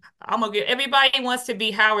messy. Everybody wants to be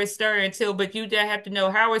Howard Stern too, but you have to know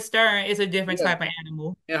Howard Stern is a different type of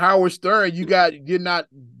animal. And Howard Stern, you're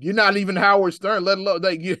not even Howard Stern, let alone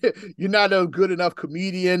like you're not a good enough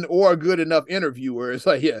comedian or a good enough interviewer. It's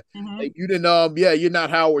like, like you didn't you're not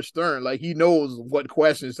Howard Stern. Like he knows what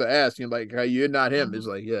questions to ask you. Like you're not him. It's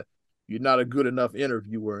like, you're not a good enough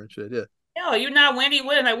interviewer and shit. Yeah. No, you're not Wendy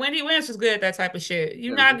Williams. Like Wendy Williams was good at that type of shit.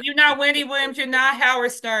 You're not Wendy Williams. You're not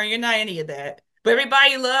Howard Stern. You're not any of that. But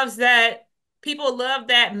everybody loves that. People love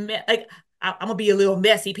that. Like I'm gonna be a little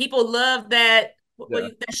messy. People love that.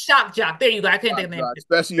 That shock jock. There you go. I couldn't think of that.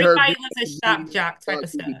 Especially everybody loves that shock jock type of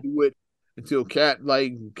stuff. Do it until Katt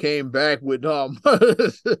like came back with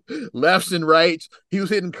lefts and rights. He was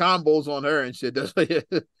hitting combos on her and shit. That's like,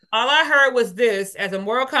 all I heard was this as a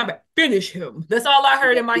Mortal Kombat, finish him. That's all I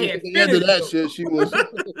heard in my head. At the end of that shit, she was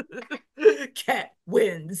Katt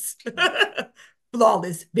wins.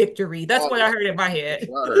 Flawless victory. That's what I heard in my head. It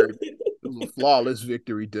was a flawless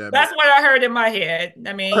victory, damn it. That's what I heard in my head.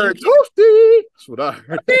 I mean, I heard Toasty. That's what I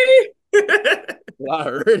heard.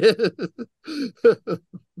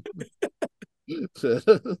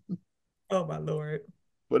 Oh my Lord.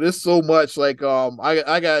 But it's so much like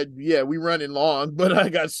I got we running long, but I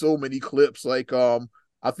got so many clips. Like I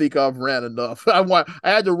think I've ran enough. I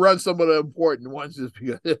had to run some of the important ones just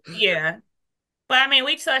because. Yeah. But I mean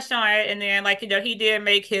we touched on it, and then like he did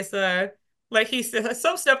make his like he said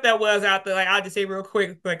some stuff that was out there, like I'll just say real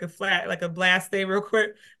quick, like a blast thing real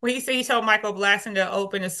quick. When he told Michael Blaston to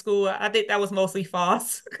open a school, I think that was mostly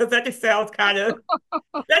false. Because that just sounds that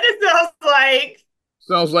just sounds like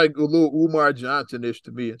sounds like a little Umar Johnson-ish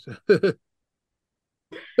to me. It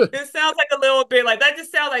sounds like a little bit like that.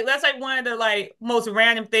 Just sounds like that's like one of the like most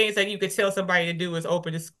random things that you could tell somebody to do is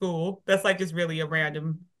open a school. That's like just really a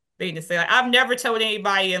random thing to say. Like, I've never told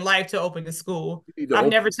anybody in life to open a school. I've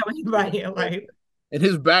never told anybody in life. And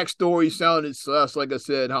his backstory sounded sus. Like I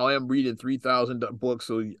said, how I am reading 3,000 books.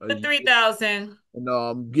 So 3,000.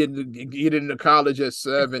 And getting into college at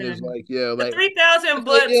 7 is like, like 3,000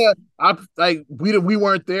 books. We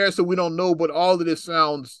weren't there, so we don't know. But all of this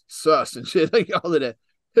sounds sus and shit. Like all of that.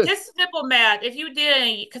 Just simple math. If you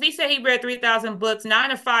did, because he said he read 3,000 books, not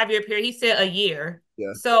in a 5-year period. He said a year.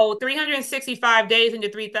 Yeah. So 365 days into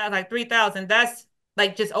 3,000, like 3,000. That's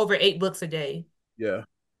like just over 8 books a day. Yeah.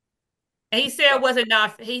 And he said it was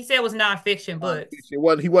nonfiction books. He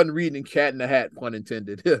wasn't reading Cat in the Hat, pun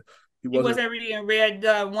intended. He He wasn't. wasn't reading red,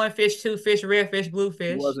 one fish, two fish, red fish, blue He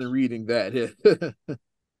fish. wasn't reading that.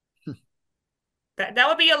 That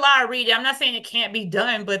would be a lot of reading. I'm not saying it can't be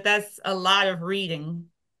done, but that's a lot of reading.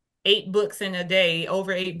 8 books in a day,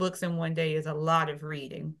 over 8 books in one day is a lot of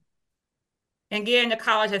reading. And getting to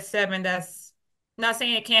college at 7, that's not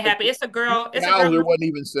saying it can't happen. Hauser wasn't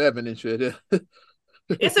even 7 and shit.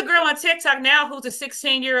 It's a girl on TikTok now who's a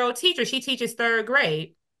 16-year-old teacher. She teaches 3rd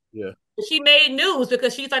grade. Yeah. She made news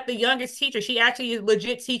because she's like the youngest teacher. She actually is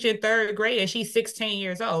legit teaching 3rd grade and she's 16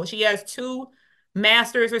 years old. She has 2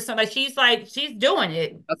 masters or something. She's doing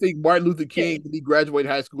it. I think Martin Luther Yeah. King, he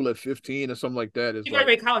graduated high school at 15 or something like that. It's She like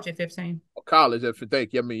graduated college at 15. college at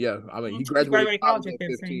thank you. I mean, yeah. I mean, he She graduated graduated college college at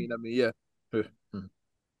at 15. 15. I mean, yeah.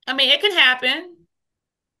 I mean, it can happen.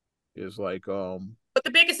 It's like But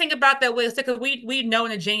the biggest thing about that was because we've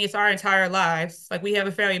known a genius our entire lives. Like we have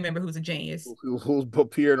a family member who's a genius. who's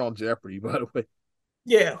appeared on Jeopardy, by the way.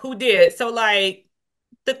 Yeah, who did. So like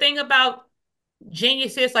the thing about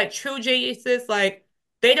geniuses, like true geniuses, like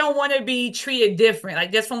they don't want to be treated different.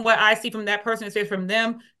 Like just from what I see from that person, it says from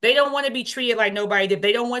them, they don't want to be treated like nobody did.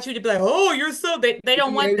 They don't want you to be like, oh, you're so they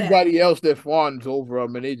don't want that. Everybody else that fawns over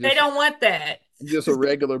them, and They don't want that. I'm just a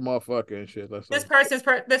regular motherfucker and shit. That's This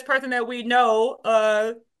like, this person that we know,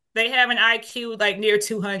 they have an IQ like near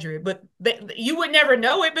 200, but you would never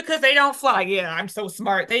know it because they don't fly. Yeah, I'm so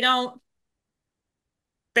smart. They don't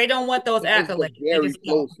want those it's a accolades. They very just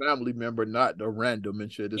don't. close family member, not a random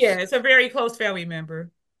and shit. Yeah, it's a very close family member.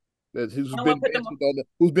 Who's I don't been want to put them on, mentioned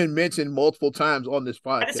who's been mentioned multiple times on this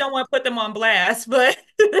I just podcast. don't want to put them on blast, but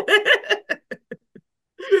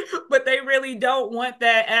but they really don't want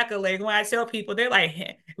that accolade. When I tell people, they're like,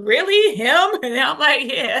 really? Him? And I'm like,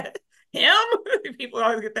 yeah, him? People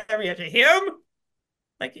always get that reaction. Him?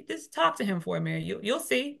 Like, just talk to him for a minute. You'll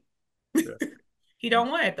see. Yeah. He don't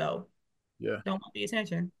want it though. Yeah. Don't want the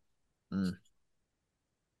attention. Mm.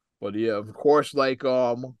 But yeah, of course, like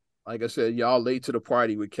I said, y'all late to the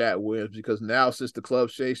party with Katt Williams because now since the club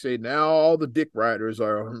Shay now all the dick riders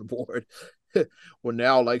are on board. Well,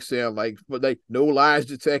 now like saying but like no lies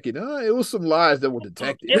detected. It was some lies that were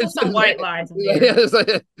detected. It was some white lies in there. It's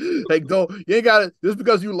like don't you ain't gotta just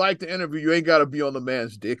because you like the interview, you ain't gotta be on the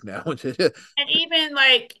man's dick now. And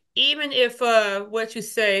even if what you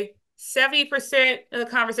say, 70% of the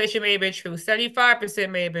conversation may have been true, 75%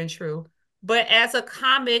 may have been true. But as a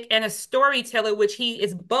comic and a storyteller, which he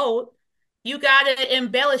is both, you gotta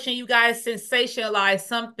embellish and you gotta sensationalize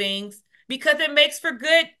some things because Yeah. it makes for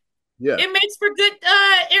good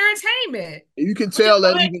entertainment. You can Which is tell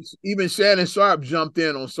that why even Shannon Sharp jumped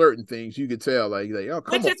in on certain things. You could tell like oh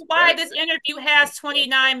come which on. is why this interview has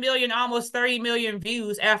 29 million, almost 30 million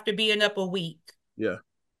views after being up a week. Yeah.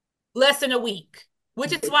 Less than a week.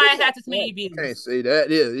 Which is why it has this many I can't views. say that.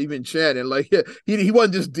 Yeah, even Shannon, like he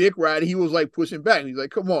wasn't just dick riding. He was like pushing back. He's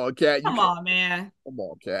like, "Come on, Katt, you Come can't. on, man. Come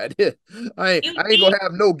on, Katt. You I ain't need gonna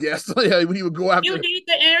have no guests." When he would go after. you need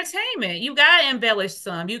the entertainment. You gotta embellish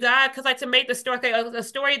some. You got because like to make the story a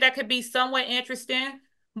story that could be somewhat interesting,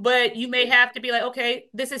 but you may have to be like, okay,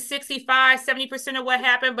 this is 65, 70% of what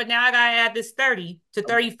happened, but now I gotta add this 30 to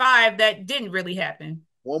 35 that didn't really happen.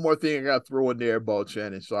 One more thing I got to throw in there about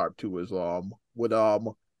Shannon Sharp too is when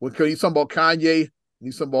he's talking about Kanye.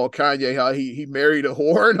 He's talking about Kanye how he married a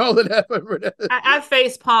whore and all of that. Remember that? I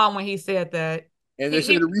face palm when he said that. And they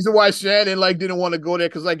said the reason why Shannon didn't want to go there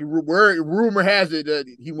because rumor has it that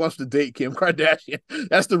he wants to date Kim Kardashian.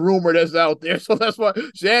 That's the rumor that's out there. So that's why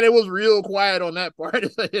Shannon was real quiet on that part.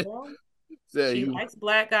 Well, she likes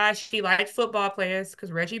black guys. She likes football players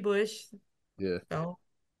because Reggie Bush. Yeah. So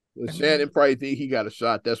Shannon probably think he got a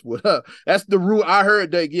shot. That's what. That's the rumor I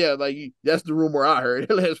heard. That that's the rumor I heard.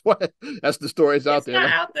 That's the stories out there.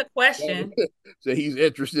 Not out the question. So he's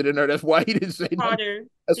interested in her. That's why he didn't say nothing.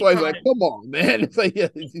 That's He why he's like, "Come on, man." It's like,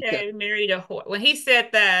 he said married a whore. When he said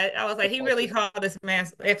that, I was like, he really called this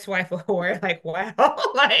man's ex-wife a whore. Like, wow,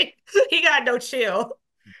 like he got no chill,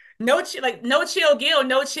 no chill, like no chill Gil,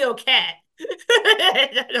 no chill Katt,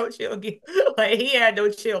 no chill Gil. Like he had no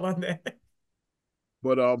chill on that.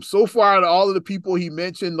 But so far, all of the people he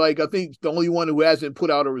mentioned, like I think the only one who hasn't put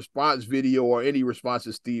out a response video or any response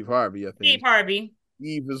is Steve Harvey. I think Steve Harvey.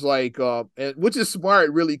 Steve is like, and which is smart,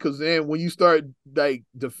 really, because then when you start like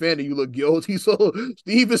defending, you look guilty. So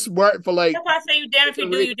Steve is smart for like. That's why I say you damn if you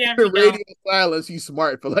do, you damn if you radio don't. silence. He's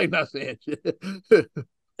smart for like not saying shit.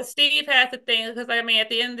 Steve has the thing because I mean, at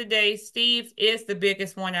the end of the day, Steve is the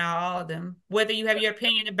biggest one out of all of them. Whether you have your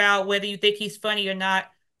opinion about whether you think he's funny or not,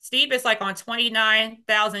 Steve is like on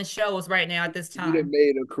 29,000 shows right now at this time. He done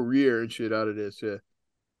made a career and shit out of this, yeah.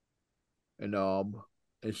 And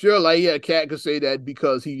And sure, like yeah, Katt could say that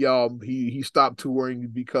because he stopped touring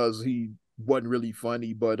because he wasn't really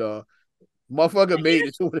funny, but motherfucker made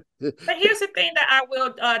it to it. But here's the thing that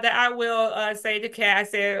I will say to Katt. I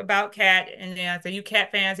said about Katt, and then I said, you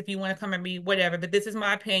Katt fans, if you want to come at me, whatever. But this is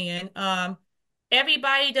my opinion.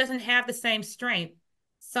 Everybody doesn't have the same strength.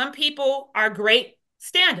 Some people are great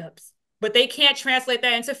stand-ups, but they can't translate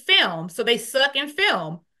that into film, so they suck in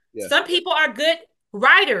film. Yeah. Some people are good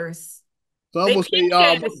writers. Some They will say can't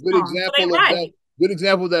carry this good song, so they example of that. write. Good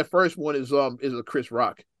example of that first one is a Chris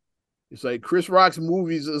Rock. It's like Chris Rock's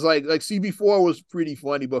movies is like CB4 was pretty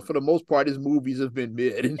funny, but for the most part, his movies have been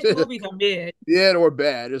mid. His movies are mid. Yeah, or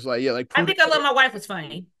bad. It's like yeah, like I think I Love My Wife was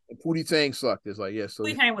funny. Pootie Tang sucked. It's like yeah, so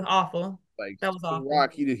Pootie Tang was awful. like That was awful.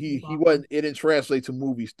 Rock, he wasn't. It didn't translate to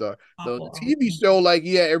movie star. Awful, The TV show, like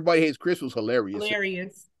yeah, everybody hates Chris was hilarious.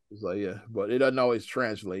 Hilarious. It's like yeah, but it doesn't always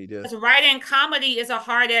translate. Yeah, Because writing comedy is a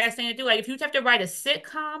hard ass thing to do. Like if you have to write a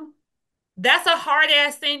sitcom, that's a hard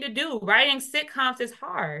ass thing to do. Writing sitcoms is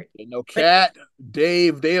hard. you know, Katt,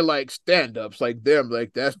 Dave, they're like stand ups, like them,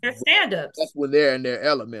 like they're stand ups. That's when they're in their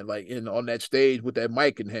element, like in on that stage with that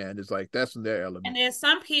mic in hand. It's like that's in their element. And then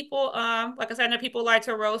some people, like I said, I know people like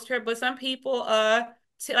to roast her, but some people, like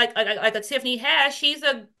a Tiffany Haddish, she's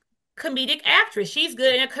a comedic actress. She's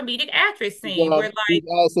good in a comedic actress scene. Where She's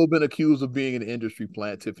also been accused of being an industry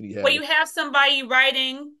plant, Tiffany Haddish. Well, you have somebody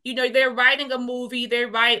writing, they're writing a movie. They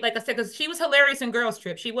write, like I said, because she was hilarious in Girls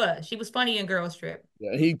Trip. She was funny in Girls Trip.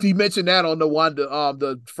 Yeah, he mentioned that on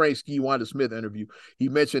the Frank Ski Wanda Smith interview. He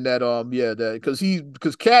mentioned that that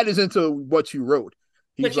because Katt is into what you wrote.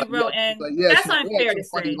 He's what you wrote, and that's unfair to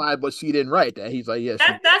say. Line, but she didn't write that. He's like,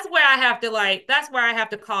 that's where I have to that's where I have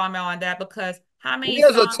to call him out on that, because how many he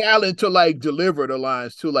has a talent to like deliver the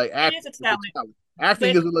lines too, like acting. It is a talent.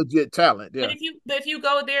 Acting is a legit talent. Yeah. But if you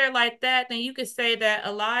go there like that, then you could say that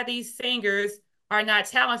a lot of these singers are not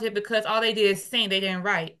talented because all they did is sing. They didn't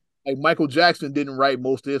write. Like Michael Jackson didn't write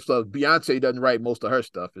most of his stuff. Beyonce doesn't write most of her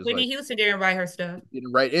stuff. Whitney Houston didn't write her stuff.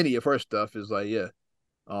 Didn't write any of her stuff. It's like, yeah.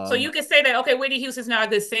 So you could say that, okay, Whitney Houston's not a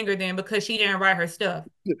good singer then because she didn't write her stuff.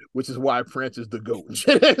 Which is why Prince is the GOAT.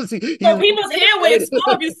 So people's hair would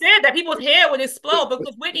explode if you said that. People's hair would explode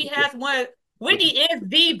because Whitney has one. Whitney is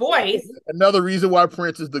the voice. Another reason why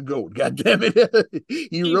Prince is the GOAT. God damn it.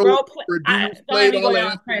 he wrote, produced, played all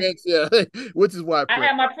the instruments. Yeah. Which is why Prince. I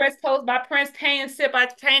have my Prince post, my Prince pain sip. I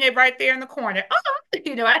painted right there in the corner.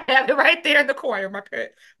 I have it right there in the corner.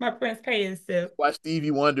 My Prince pain sip. Why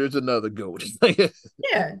Stevie Wonder is another GOAT.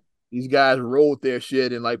 Yeah. These guys wrote their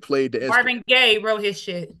shit and like played the Marvin Gaye wrote his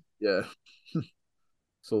shit. Yeah.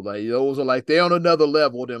 So like those are like they're on another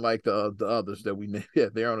level than like the others that we name. Yeah,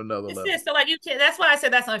 they're on another level. So like you can, that's why I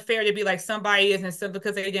said that's unfair to be like somebody isn't so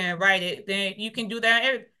because they didn't write it. Then you can do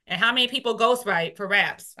that. And how many people ghostwrite for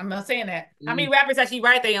raps? I'm not saying that. How many rappers actually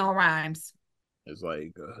write their own rhymes? It's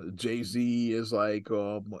like Jay-Z is like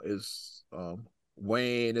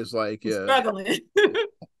Wayne is like struggling.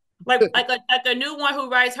 like a new one who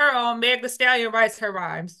writes her own. Meg Thee Stallion writes her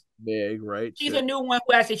rhymes. Meg, right? She's a new one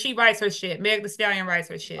who actually she writes her shit. Meg Thee Stallion writes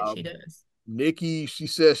her shit. She does. Nicki, she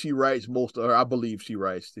says she writes most of her. I believe she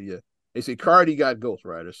writes. Yeah, they say Cardi got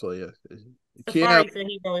ghostwriters. So yeah, Safari said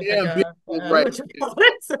he wrote.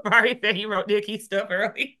 Safari said he wrote Nicki stuff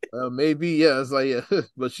early. Maybe yeah. It's like yeah,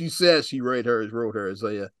 but she says she wrote hers. So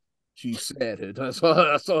yeah. She said it. That's all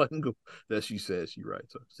that she says she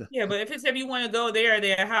writes. Yeah, but if you want to go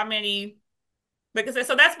there, how many? Like I said,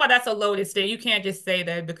 so that's why that's a loaded state. You can't just say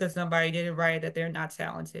that because somebody didn't write that they're not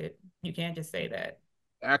talented. You can't just say that.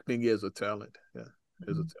 Acting is a talent. Yeah,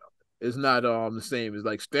 is a talent. It's not the same. It's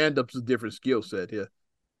like stand-up's a different skill set. Yeah,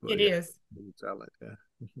 it is. It's a talent.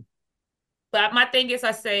 Yeah. But my thing is,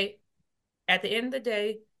 I say, at the end of the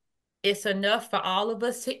day, it's enough for all of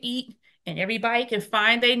us to eat. And everybody can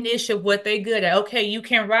find their niche of what they're good at. Okay, you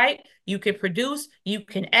can write, you can produce, you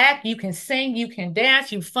can act, you can sing, you can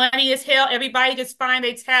dance, you funny as hell. Everybody just find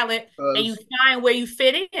their talent and you find where you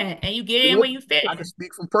fit in and you get in where you fit in. I can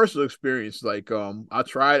speak from personal experience. Like I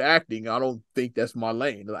tried acting. I don't think that's my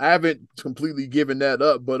lane. I haven't completely given that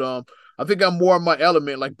up, but I think I'm more in my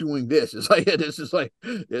element, like doing this. It's like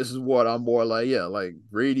this is what I'm more like. Yeah, like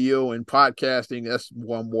radio and podcasting. That's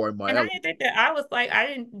what I'm more in my. And element. I didn't think that I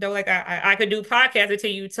didn't know like I could do podcasts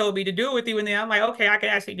until you told me to do it with you, and then I'm like, okay, I could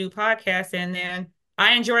actually do podcasts, and then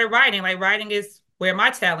I enjoy writing. Like writing is where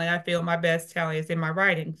my talent. I feel my best talent is in my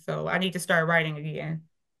writing, so I need to start writing again.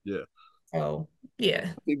 Yeah. So Yeah.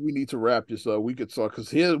 I think we need to wrap this up. We could talk because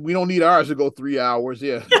here we don't need ours to go 3 hours.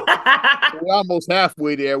 Yeah. We're almost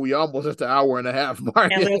halfway there. We almost at the hour and a half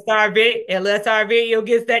mark. Unless our video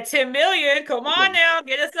gets that 10 million. Come on now,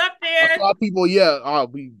 get us up I there. saw people,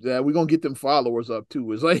 we're gonna get them followers up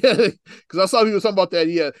too. It's like because I saw people talking about that.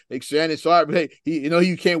 Yeah, like Shannon Sharp, hey,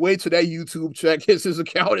 you can't wait till that YouTube check hits his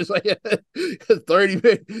account. It's like 30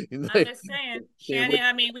 minutes. I'm just saying, Shannon.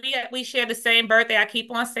 I mean, we share the same birthday. I keep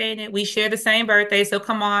on saying it. We share the same birthday, so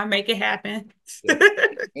come on, make it happen. Yeah,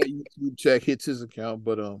 that YouTube check hits his account,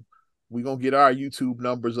 but we're gonna get our YouTube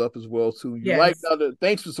numbers up as well too.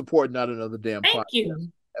 Thanks for supporting Not Another Damn Thank Podcast.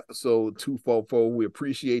 you. Episode 244. We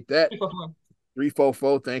appreciate that.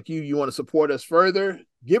 344. Thank you. You want to support us further?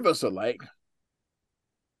 Give us a like.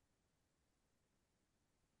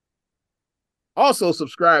 Also,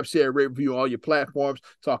 subscribe, share, rate, review on all your platforms.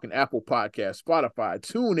 Talking Apple Podcasts, Spotify,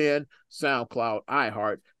 TuneIn, SoundCloud,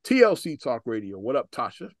 iHeart, TLC Talk Radio. What up,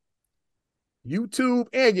 Tasha? YouTube,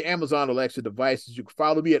 and your Amazon Alexa devices. You can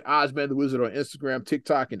follow me at Ozman the Wizard on Instagram,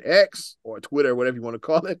 TikTok, and X, or Twitter, whatever you want to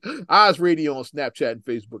call it. Oz Radio on Snapchat and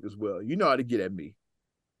Facebook as well. You know how to get at me.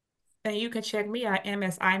 And you can check me out,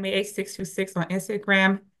 MSIMA8626 on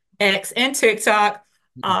Instagram, X, and TikTok.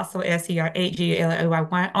 Also,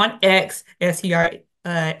 SCR8GULEY1 on X,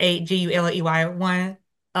 SCR8GULEY1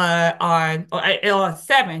 on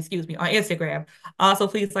 7, excuse me, on Instagram. Also,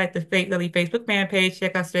 please like the Straight Lily Facebook fan page.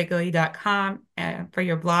 Check out straightlily.com and for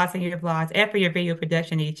your blogs and for your video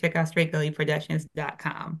production needs, check out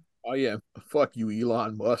straightlillyproductions.com. Oh yeah, fuck you,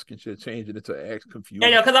 Elon Musk, and shit. Changing it to X. Confused.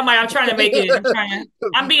 Yeah, because I'm trying to make it.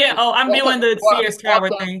 I'm doing the Sears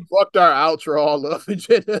Tower thing. Fucked our outro all up. I'm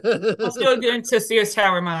still getting to Sears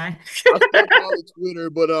Tower mine. I still call it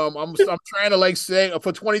Twitter, but I'm trying to say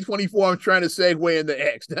for 2024. I'm trying to segue into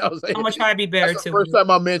X. Now I'm gonna try to be better that's too. The first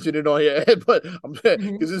time I mentioned it on here, but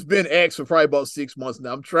because it's been X for probably about 6 months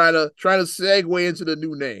now. I'm trying to segue into the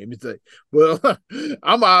new name. It's like, well,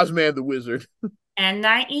 I'm Ozman the Wizard. And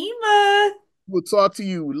Naima. We'll talk to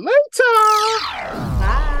you later.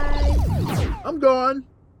 Bye. I'm gone.